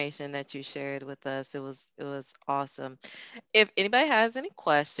information that you shared with us. It was awesome. If anybody has any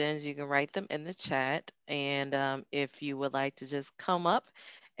questions, you can write them in the chat. And if you would like to just come up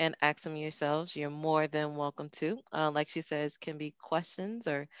and ask them yourselves, you're more than welcome to. Like she says, can be questions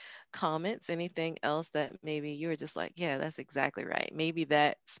or comments, anything else that maybe you were just like, yeah, that's exactly right. Maybe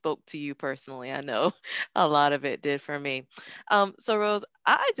that spoke to you personally. I know a lot of it did for me. So Rose,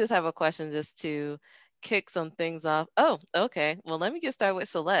 I just have a question just to kick some things off. Oh, okay. Well, let me get started with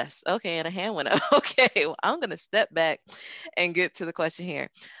Celeste. Okay, and a hand went up. Okay, well, I'm gonna step back and get to the question here.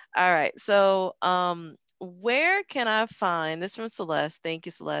 All right. So where can I find this from Celeste? Thank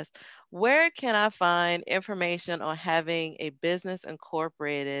you, Celeste. Where can I find information on having a business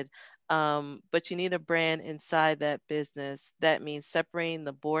incorporated, but you need a brand inside that business? That means separating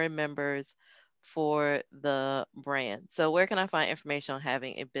the board members for the brand. So where can I find information on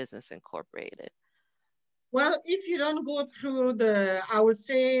having a business incorporated? Well, if you don't go through I would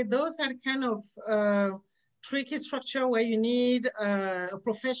say those are kind of tricky structure where you need a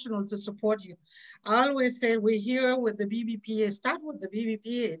professional to support you. I always say we're here with the BBPA, start with the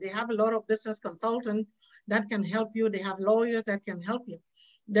BBPA. They have a lot of business consultants that can help you. They have lawyers that can help you.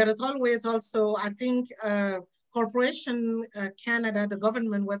 There is always also, I think, Corporation Canada, the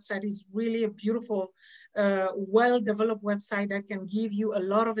government website is really a beautiful, well-developed website that can give you a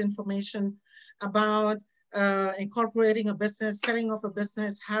lot of information about incorporating a business, setting up a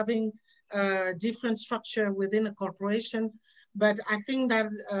business, having different structure within a corporation. But I think that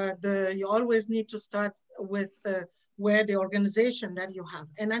you always need to start with where the organization that you have.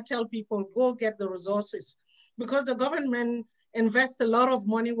 And I tell people, go get the resources, because the government invest a lot of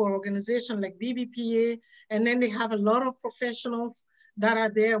money with organizations like BBPA, and then they have a lot of professionals that are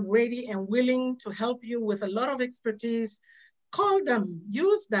there ready and willing to help you with a lot of expertise. Call them,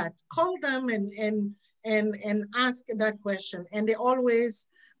 use that, call them and ask that question. And they're always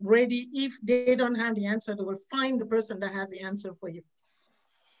ready. If they don't have the answer, they will find the person that has the answer for you.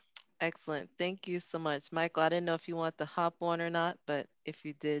 Excellent. Thank you so much. Michael, I didn't know if you want to hop on or not, but if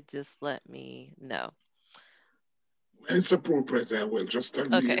you did, just let me know. When it's appropriate, I will. Just tell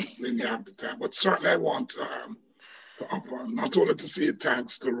me when you have the time. But certainly I want to hop on, not only to say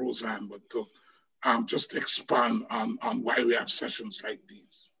thanks to Roseanne, but to just expand on why we have sessions like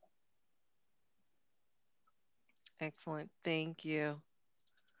these. Excellent. Thank you.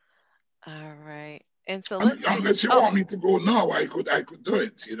 All right. And so unless you want me to go now, I could do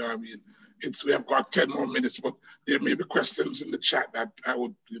it. You know, I mean, we have got 10 more minutes, but there may be questions in the chat that I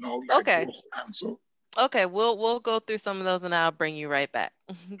would, like to answer. Okay, we'll go through some of those and I'll bring you right back.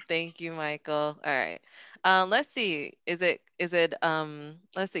 Thank you, Michael. All right. Let's see. Is it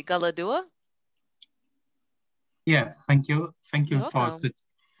let's see, Galadua? Yeah, thank you. Thank you You're for welcome.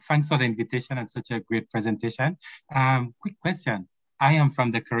 thanks for the invitation and such a great presentation. Quick question. I am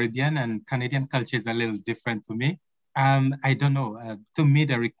from the Caribbean and Canadian culture is a little different to me. I don't know, to me,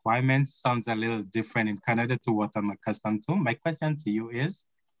 the requirements sounds a little different in Canada to what I'm accustomed to. My question to you is,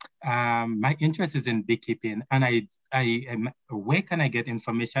 my interest is in beekeeping and where can I get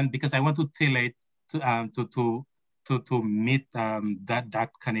information? Because I want to tailor it to meet that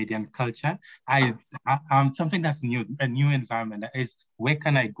Canadian culture. Something that's new, a new environment is where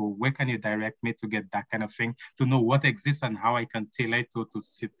can I go? Where can you direct me to get that kind of thing, to know what exists and how I can tailor it to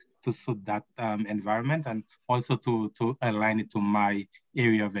suit that environment and also to align it to my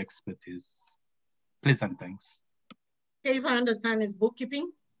area of expertise. Please and thanks. Okay, if I understand, is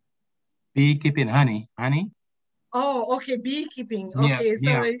bookkeeping? Beekeeping, honey. Oh, okay, beekeeping. Okay,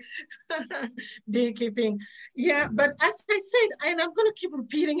 sorry. Beekeeping. Yeah, but as I said, and I'm going to keep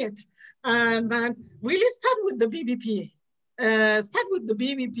repeating it, that really start with the BBPA. Start with the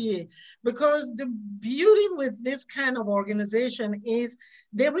BBPA, because the beauty with this kind of organization is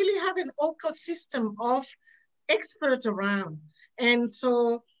they really have an ecosystem of experts around. And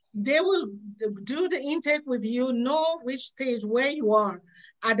so they will do the intake with you, know which stage, where you are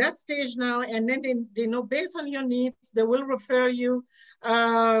at that stage now, and then they know based on your needs, they will refer you,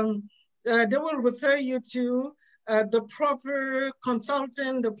 to the proper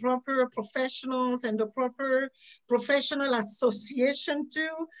consultant, the proper professionals, and the proper professional association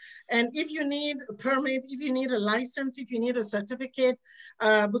too. And if you need a permit, if you need a license, if you need a certificate,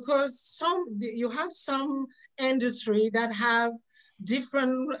 because you have some industry that have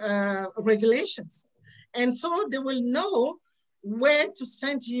different regulations. And so they will know where to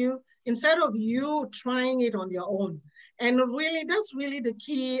send you instead of you trying it on your own. And really, that's really the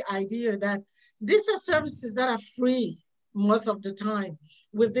key idea, that these are services that are free most of the time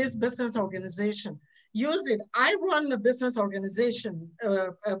with this business organization. Use it. I run a business organization,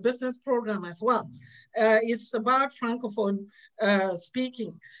 a business program as well. It's about Francophone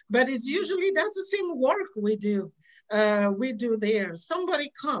speaking, but it's usually, that's the same work we do there.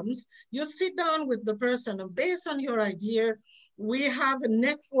 Somebody comes, you sit down with the person, and based on your idea, we have a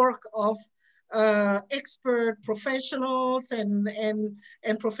network of expert professionals and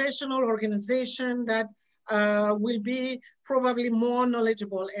professional organization that will be probably more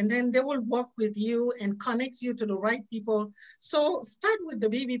knowledgeable, and then they will work with you and connect you to the right people. So start with the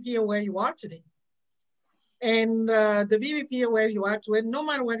BBPA where you are today. And the BBPA where you are today, no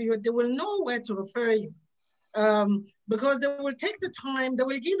matter whether they will know where to refer you. Because they will take the time, they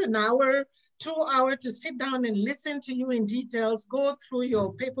will give an hour, 2 hours to sit down and listen to you in details, go through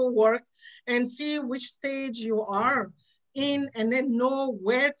your paperwork and see which stage you are in, and then know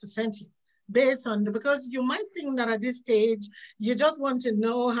where to send you based on, because you might think that at this stage, you just want to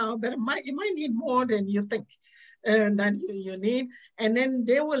know how, but you might need more than you think that you need. And then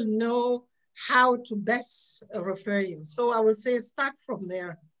they will know how to best refer you. So I would say start from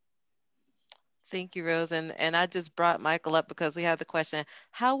there. Thank you, Rose. And I just brought Michael up because we had the question,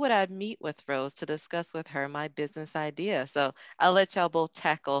 how would I meet with Rose to discuss with her my business idea? So I'll let y'all both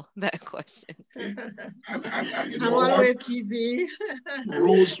tackle that question. I'm always easy.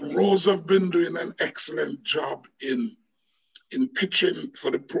 Rose have been doing an excellent job in pitching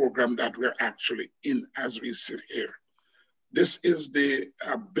for the program that we're actually in as we sit here. This is the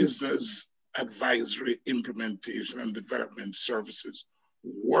Business Advisory Implementation and Development Services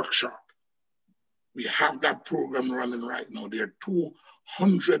Workshop. We have that program running right now. There are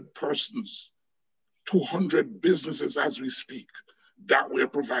 200 persons, 200 businesses as we speak, that we're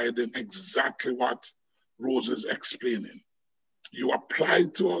providing exactly what Rose is explaining. You apply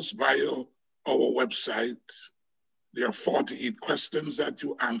to us via our website. There are 48 questions that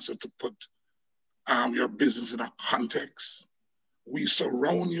you answer to put your business in a context. We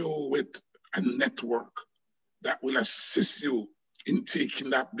surround you with a network that will assist you in taking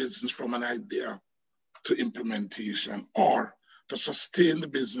that business from an idea to implementation, or to sustain the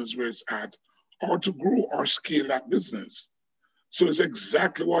business where it's at, or to grow or scale that business. So it's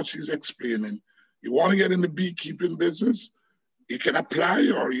exactly what she's explaining. You want to get in the beekeeping business, you can apply,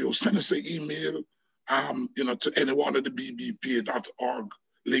 or you send us an email to any one of the bbpa.org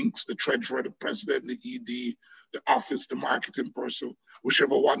links, the treasurer, the president, the ED, the office, the marketing person,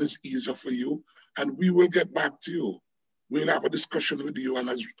 whichever one is easier for you, and we will get back to you. We'll have a discussion with you, and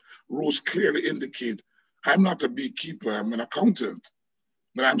as Rose clearly indicated, I'm not a beekeeper, I'm an accountant,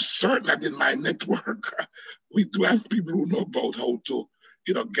 but I'm certain that in my network, we do have people who know about how to,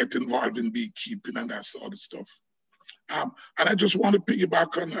 get involved in beekeeping and that sort of stuff. And I just want to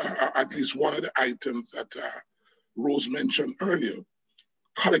piggyback on at least one of the items that Rose mentioned earlier,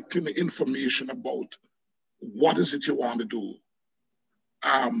 collecting the information about what is it you want to do.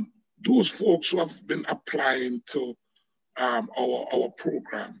 Those folks who have been applying to our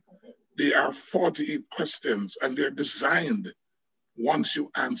program, there are 48 questions, and they're designed, once you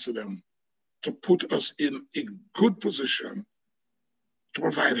answer them, to put us in a good position to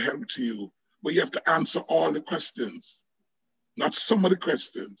provide help to you. But you have to answer all the questions, not some of the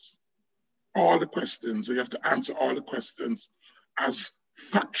questions, all the questions. You have to answer all the questions as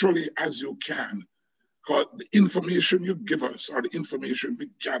factually as you can. Because the information you give us, or the information we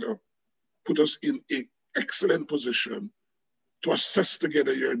gather, put us in an excellent position to assess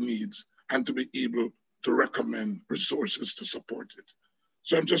together your needs and to be able to recommend resources to support it.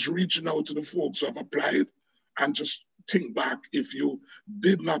 So I'm just reaching out to the folks who have applied, and just think back, if you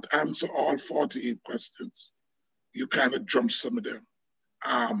did not answer all 48 questions, you kind of jumped some of them.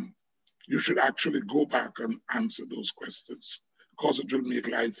 You should actually go back and answer those questions, because it will make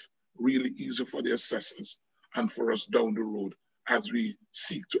life really easy for the assessors and for us down the road as we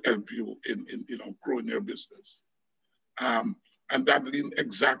seek to help you in growing your business. And that leads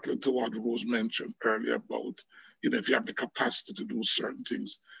exactly to what Rose mentioned earlier about, if you have the capacity to do certain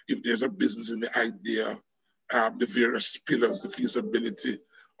things, if there's a business in the idea, the various pillars, the feasibility,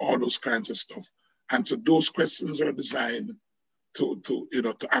 all those kinds of stuff. And so those questions are designed to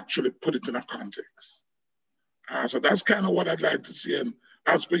actually put it in a context. So that's kind of what I'd like to see. And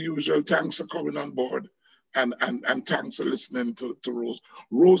as per usual, thanks for coming on board, and thanks for listening to Rose.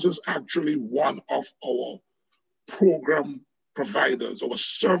 Rose is actually one of our program providers, our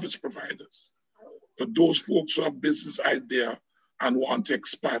service providers. For those folks who have business idea and want to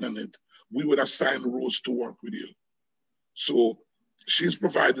expand on it, we would assign Rose to work with you. So she's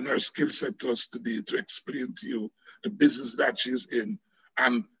providing her skill set to us today to explain to you the business that she's in,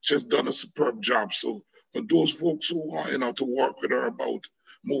 and she's done a superb job. So for those folks who want to work with her about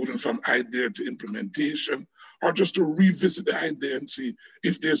moving from idea to implementation, or just to revisit the idea and see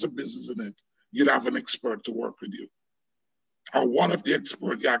if there's a business in it, you'd have an expert to work with you. Or one of the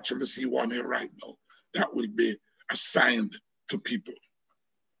experts, you actually see one here right now, that will be assigned to people.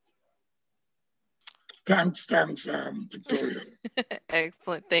 Thanks, Victoria.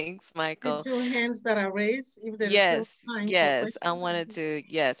 Excellent. Thanks, Michael. The two hands that are raised, if there's Yes, still time yes. for I wanted to,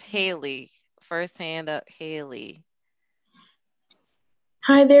 yes, Haley. First hand up, Haley.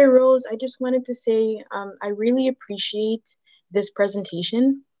 Hi there, Rose. I just wanted to say I really appreciate this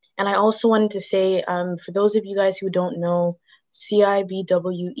presentation. And I also wanted to say, for those of you guys who don't know,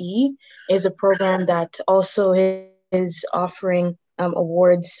 CIBWE is a program that also is offering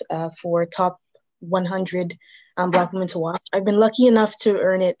awards for top 100 Black women to watch. I've been lucky enough to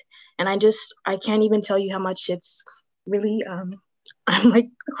earn it, and I can't even tell you how much it's really, I'm like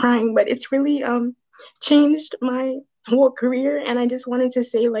crying, but it's really changed my whole career. And I just wanted to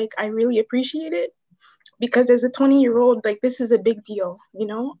say, like, I really appreciate it, because as a 20-year-old, like, this is a big deal,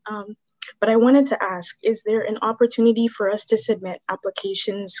 But I wanted to ask, is there an opportunity for us to submit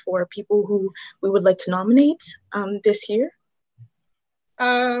applications for people who we would like to nominate this year?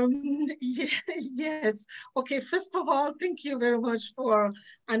 Yes. Okay, first of all, thank you very much for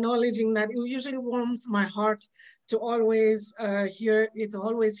acknowledging that. It usually warms my heart to always hear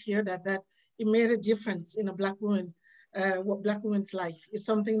that it made a difference in a Black woman, Black woman's life. It's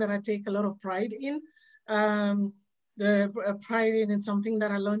something that I take a lot of pride in. The pride in something that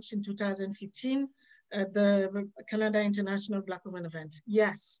I launched in 2015, at the Canada International Black Women event.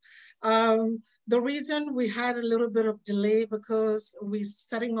 Yes. The reason we had a little bit of delay because we're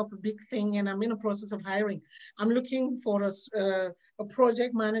setting up a big thing and I'm in the process of hiring. I'm looking for a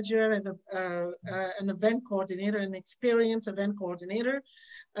project manager and an event coordinator, an experienced event coordinator.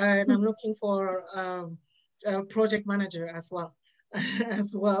 And I'm looking for a project manager as well,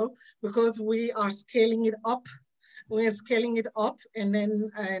 because we are scaling it up. We're scaling it up and then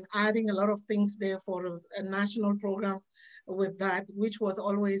adding a lot of things there for a national program with that, which was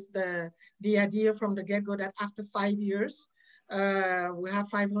always the idea from the get-go that after 5 years, we have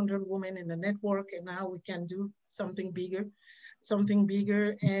 500 women in the network and now we can do something bigger.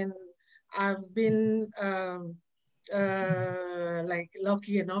 And I've been like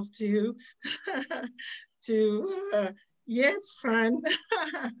lucky enough to, yes, Fran.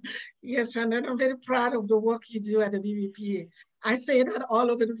 Yes, Fran, and I'm very proud of the work you do at the BBPA. I say that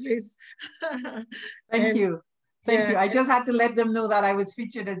all over the place. Thank you. Thank you. I just had to let them know that I was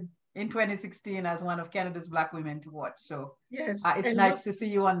featured in 2016 as one of Canada's Black women to watch. So yes, it's nice to see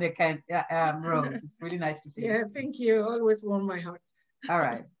you on the Rose. It's really nice to see you. Yeah, thank you. Always warm my heart. All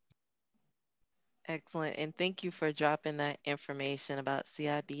right. Excellent. And thank you for dropping that information about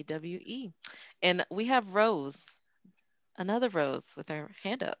CIBWE. And we have Rose, another Rose with her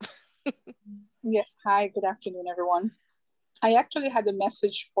hand up. Yes. Hi, good afternoon, everyone. I actually had a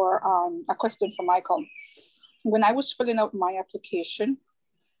message for a question for Michael. When I was filling out my application,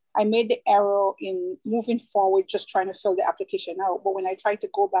 I made the error in moving forward, just trying to fill the application out. But when I tried to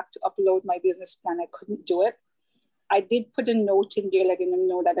go back to upload my business plan, I couldn't do it. I did put a note in there letting them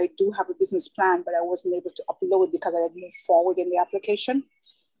know that I do have a business plan, but I wasn't able to upload because I had moved forward in the application.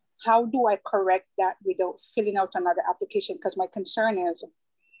 How do I correct that without filling out another application? Because my concern is,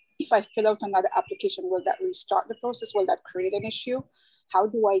 if I fill out another application, will that restart the process? Will that create an issue? How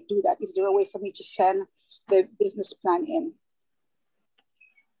do I do that? Is there a way for me to send the business plan in?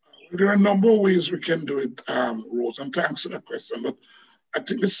 There are a number of ways we can do it, Rose, and to answer that question, but I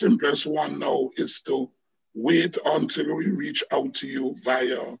think the simplest one now is to wait until we reach out to you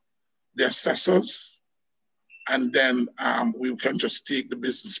via the assessors, and then we can just take the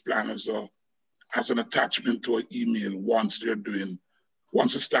business plan as an attachment to an email once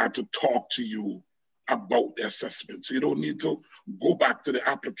they start to talk to you about the assessment. So you don't need to go back to the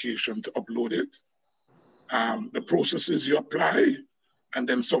application to upload it. The process is you apply, and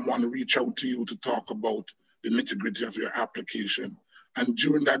then someone reach out to you to talk about the nitty-gritty of your application. And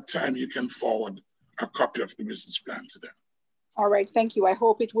during that time, you can forward a copy of the business plan to them. All right, thank you. I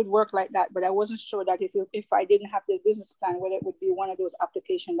hope it would work like that, but I wasn't sure that if I didn't have the business plan, whether it would be one of those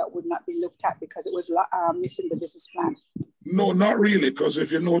applications that would not be looked at because it was missing the business plan. No, not really, because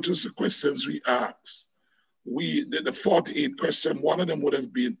if you notice the questions we asked, the 48 question, one of them would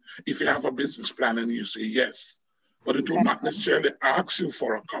have been, if you have a business plan and you say yes, but it will not necessarily ask you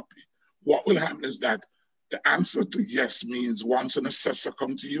for a copy. What will happen is that the answer to yes means once an assessor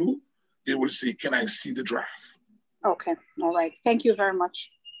comes to you, they will say, can I see the draft? Okay, all right. Thank you very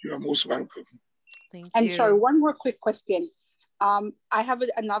much. You're most welcome. Thank you. And sorry, one more quick question. I have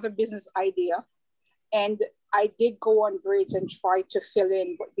another business idea, and I did go on BAIDS and try to fill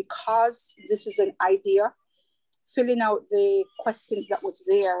in, but because this is an idea, filling out the questions that was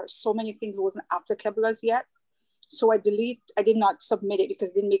there, so many things wasn't applicable as yet. So I did not submit it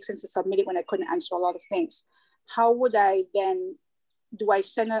because it didn't make sense to submit it when I couldn't answer a lot of things. How would I then, do I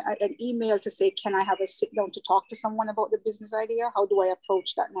send an email to say, can I have a sit down to talk to someone about the business idea? How do I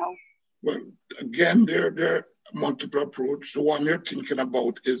approach that now? Well, again, there are multiple approaches. The one you're thinking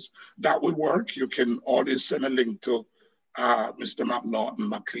about is that would work. You can always send a link to Mr. McNaughton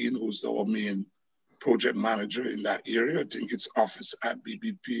McLean, who's our main project manager in that area. I think it's office at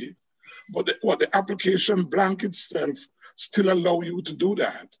BBP. But the application blank itself still allow you to do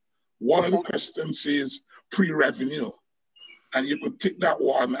that. One of the questions says pre-revenue, and you could tick that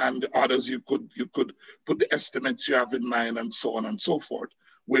one, and the others you could put the estimates you have in mind and so on and so forth,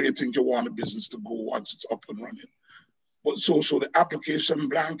 where you think you want a business to go once it's up and running. But so the application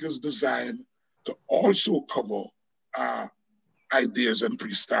blank is designed to also cover ideas and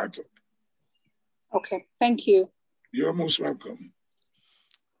pre-startup. Okay, thank you. You're most welcome.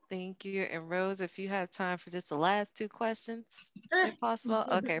 Thank you. And Rose, if you have time for just the last two questions, if possible.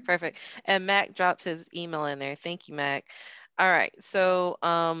 Okay, perfect. And Mac dropped his email in there. Thank you, Mac. All right. So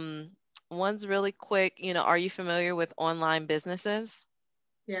one's really quick. Are you familiar with online businesses?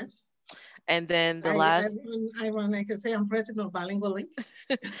 Yes. And then the last. I run, like I say, I'm president of Bilingual Link.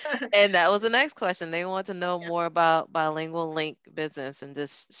 And that was the next question. They want to know more about Bilingual Link business and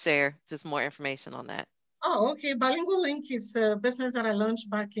just share just more information on that. Oh, okay. Bilingual Link is a business that I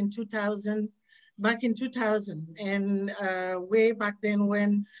launched back in 2000. back in 2000. And way back then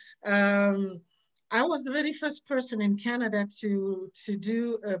when I was the very first person in Canada to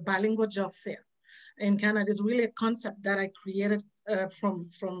do a bilingual job fair. In Canada, it's really a concept that I created from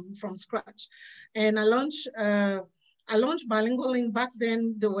scratch. And I launched Bilingual Link. Back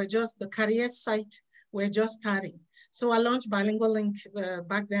then, they were just, the career site were just starting. So I launched Bilingual Link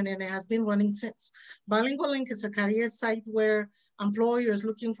back then, and it has been running since. Bilingual Link is a career site where employers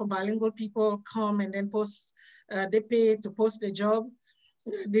looking for bilingual people come and then post, they pay to post the job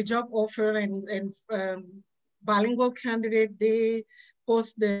offer, and bilingual candidate, they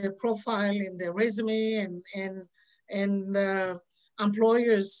post their profile and their resume, and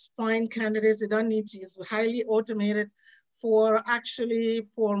employers find candidates. They don't need to, it's highly automated. For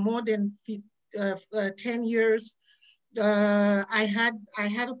more than 10 years, I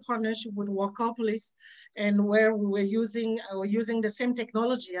had a partnership with Workopolis, and where we were using the same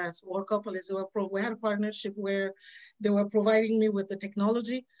technology as Workopolis. We had a partnership where they were providing me with the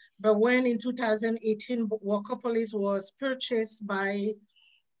technology. But when in 2018, Workopolis was purchased by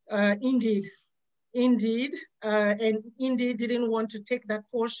Indeed, and Indeed didn't want to take that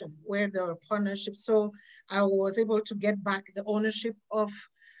portion where there were partnerships. So I was able to get back the ownership of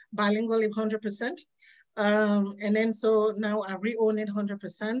Bilingual 100%. And then so now I re-own it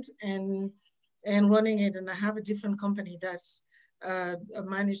 100% and running it, and I have a different company that's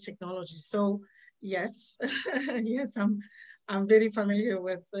managed technology. So yes, yes, I'm very familiar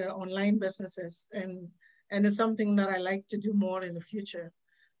with online businesses, and it's something that I like to do more in the future.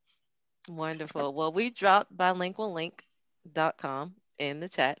 Wonderful. Well, we dropped bilinguallink.com in the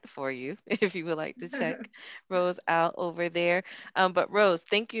chat for you if you would like to check Rose out over there. But Rose,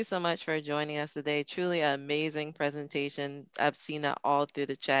 thank you so much for joining us today. Truly an amazing presentation. I've seen that all through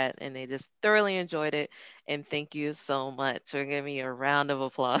the chat, and they just thoroughly enjoyed it. And thank you so much for giving me a round of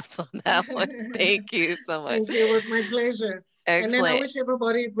applause on that one. Thank you so much. Thank you. It was my pleasure. Excellent. And then I wish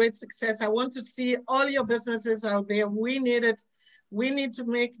everybody great success. I want to see all your businesses out there. We need it. We need to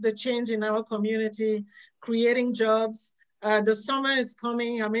make the change in our community, creating jobs. The summer is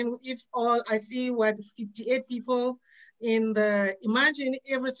coming. I mean, if all, I see what 58 people in the, imagine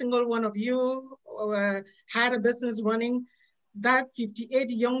every single one of you had a business running, that 58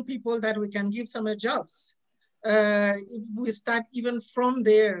 young people that we can give some jobs. If we start even from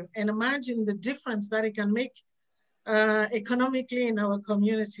there, and imagine the difference that it can make economically in our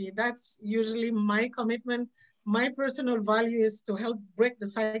community. That's usually my commitment. My personal value is to help break the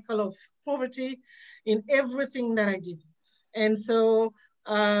cycle of poverty in everything that I do. And so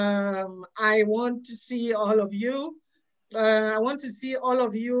I want to see all of you. I want to see all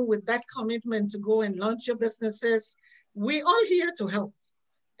of you with that commitment to go and launch your businesses. We're all here to help.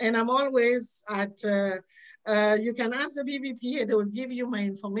 And I'm always at, you can ask the BBP, they will give you my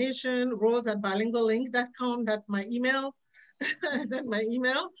information, rose@bilinguallink.com, that's my email. That's my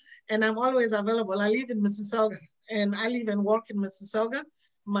email, and I'm always available. I live in Mississauga, and I live and work in Mississauga.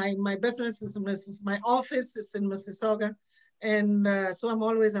 My business is my office is in Mississauga, and so I'm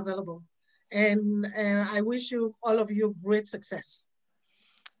always available. And I wish you, all of you, great success.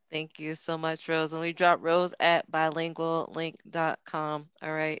 Thank you so much, Rose. And we dropped Rose at bilinguallink.com.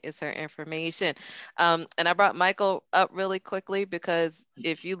 All right, it's her information. And I brought Michael up really quickly because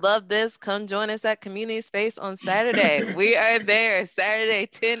if you love this, come join us at Community Space on Saturday. We are there Saturday,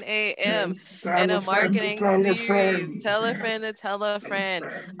 10 a.m. in a marketing series. Tell a friend to tell a friend.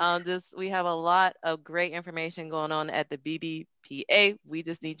 We have a lot of great information going on at the BBPA. We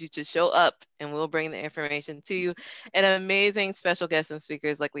just need you to show up, and we'll bring the information to you. And amazing special guests and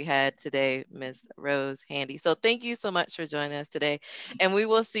speakers like we had today, Miss Rose Handy. So thank you so much for joining us today. And we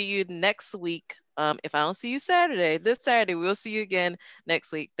will see you next week. If I don't see you this Saturday, we'll see you again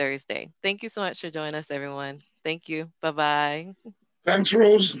next week, Thursday. Thank you so much for joining us, everyone. Thank you. Bye-bye. Thanks,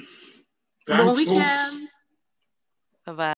 Rose. Thanks, bon weekend. Bye-bye.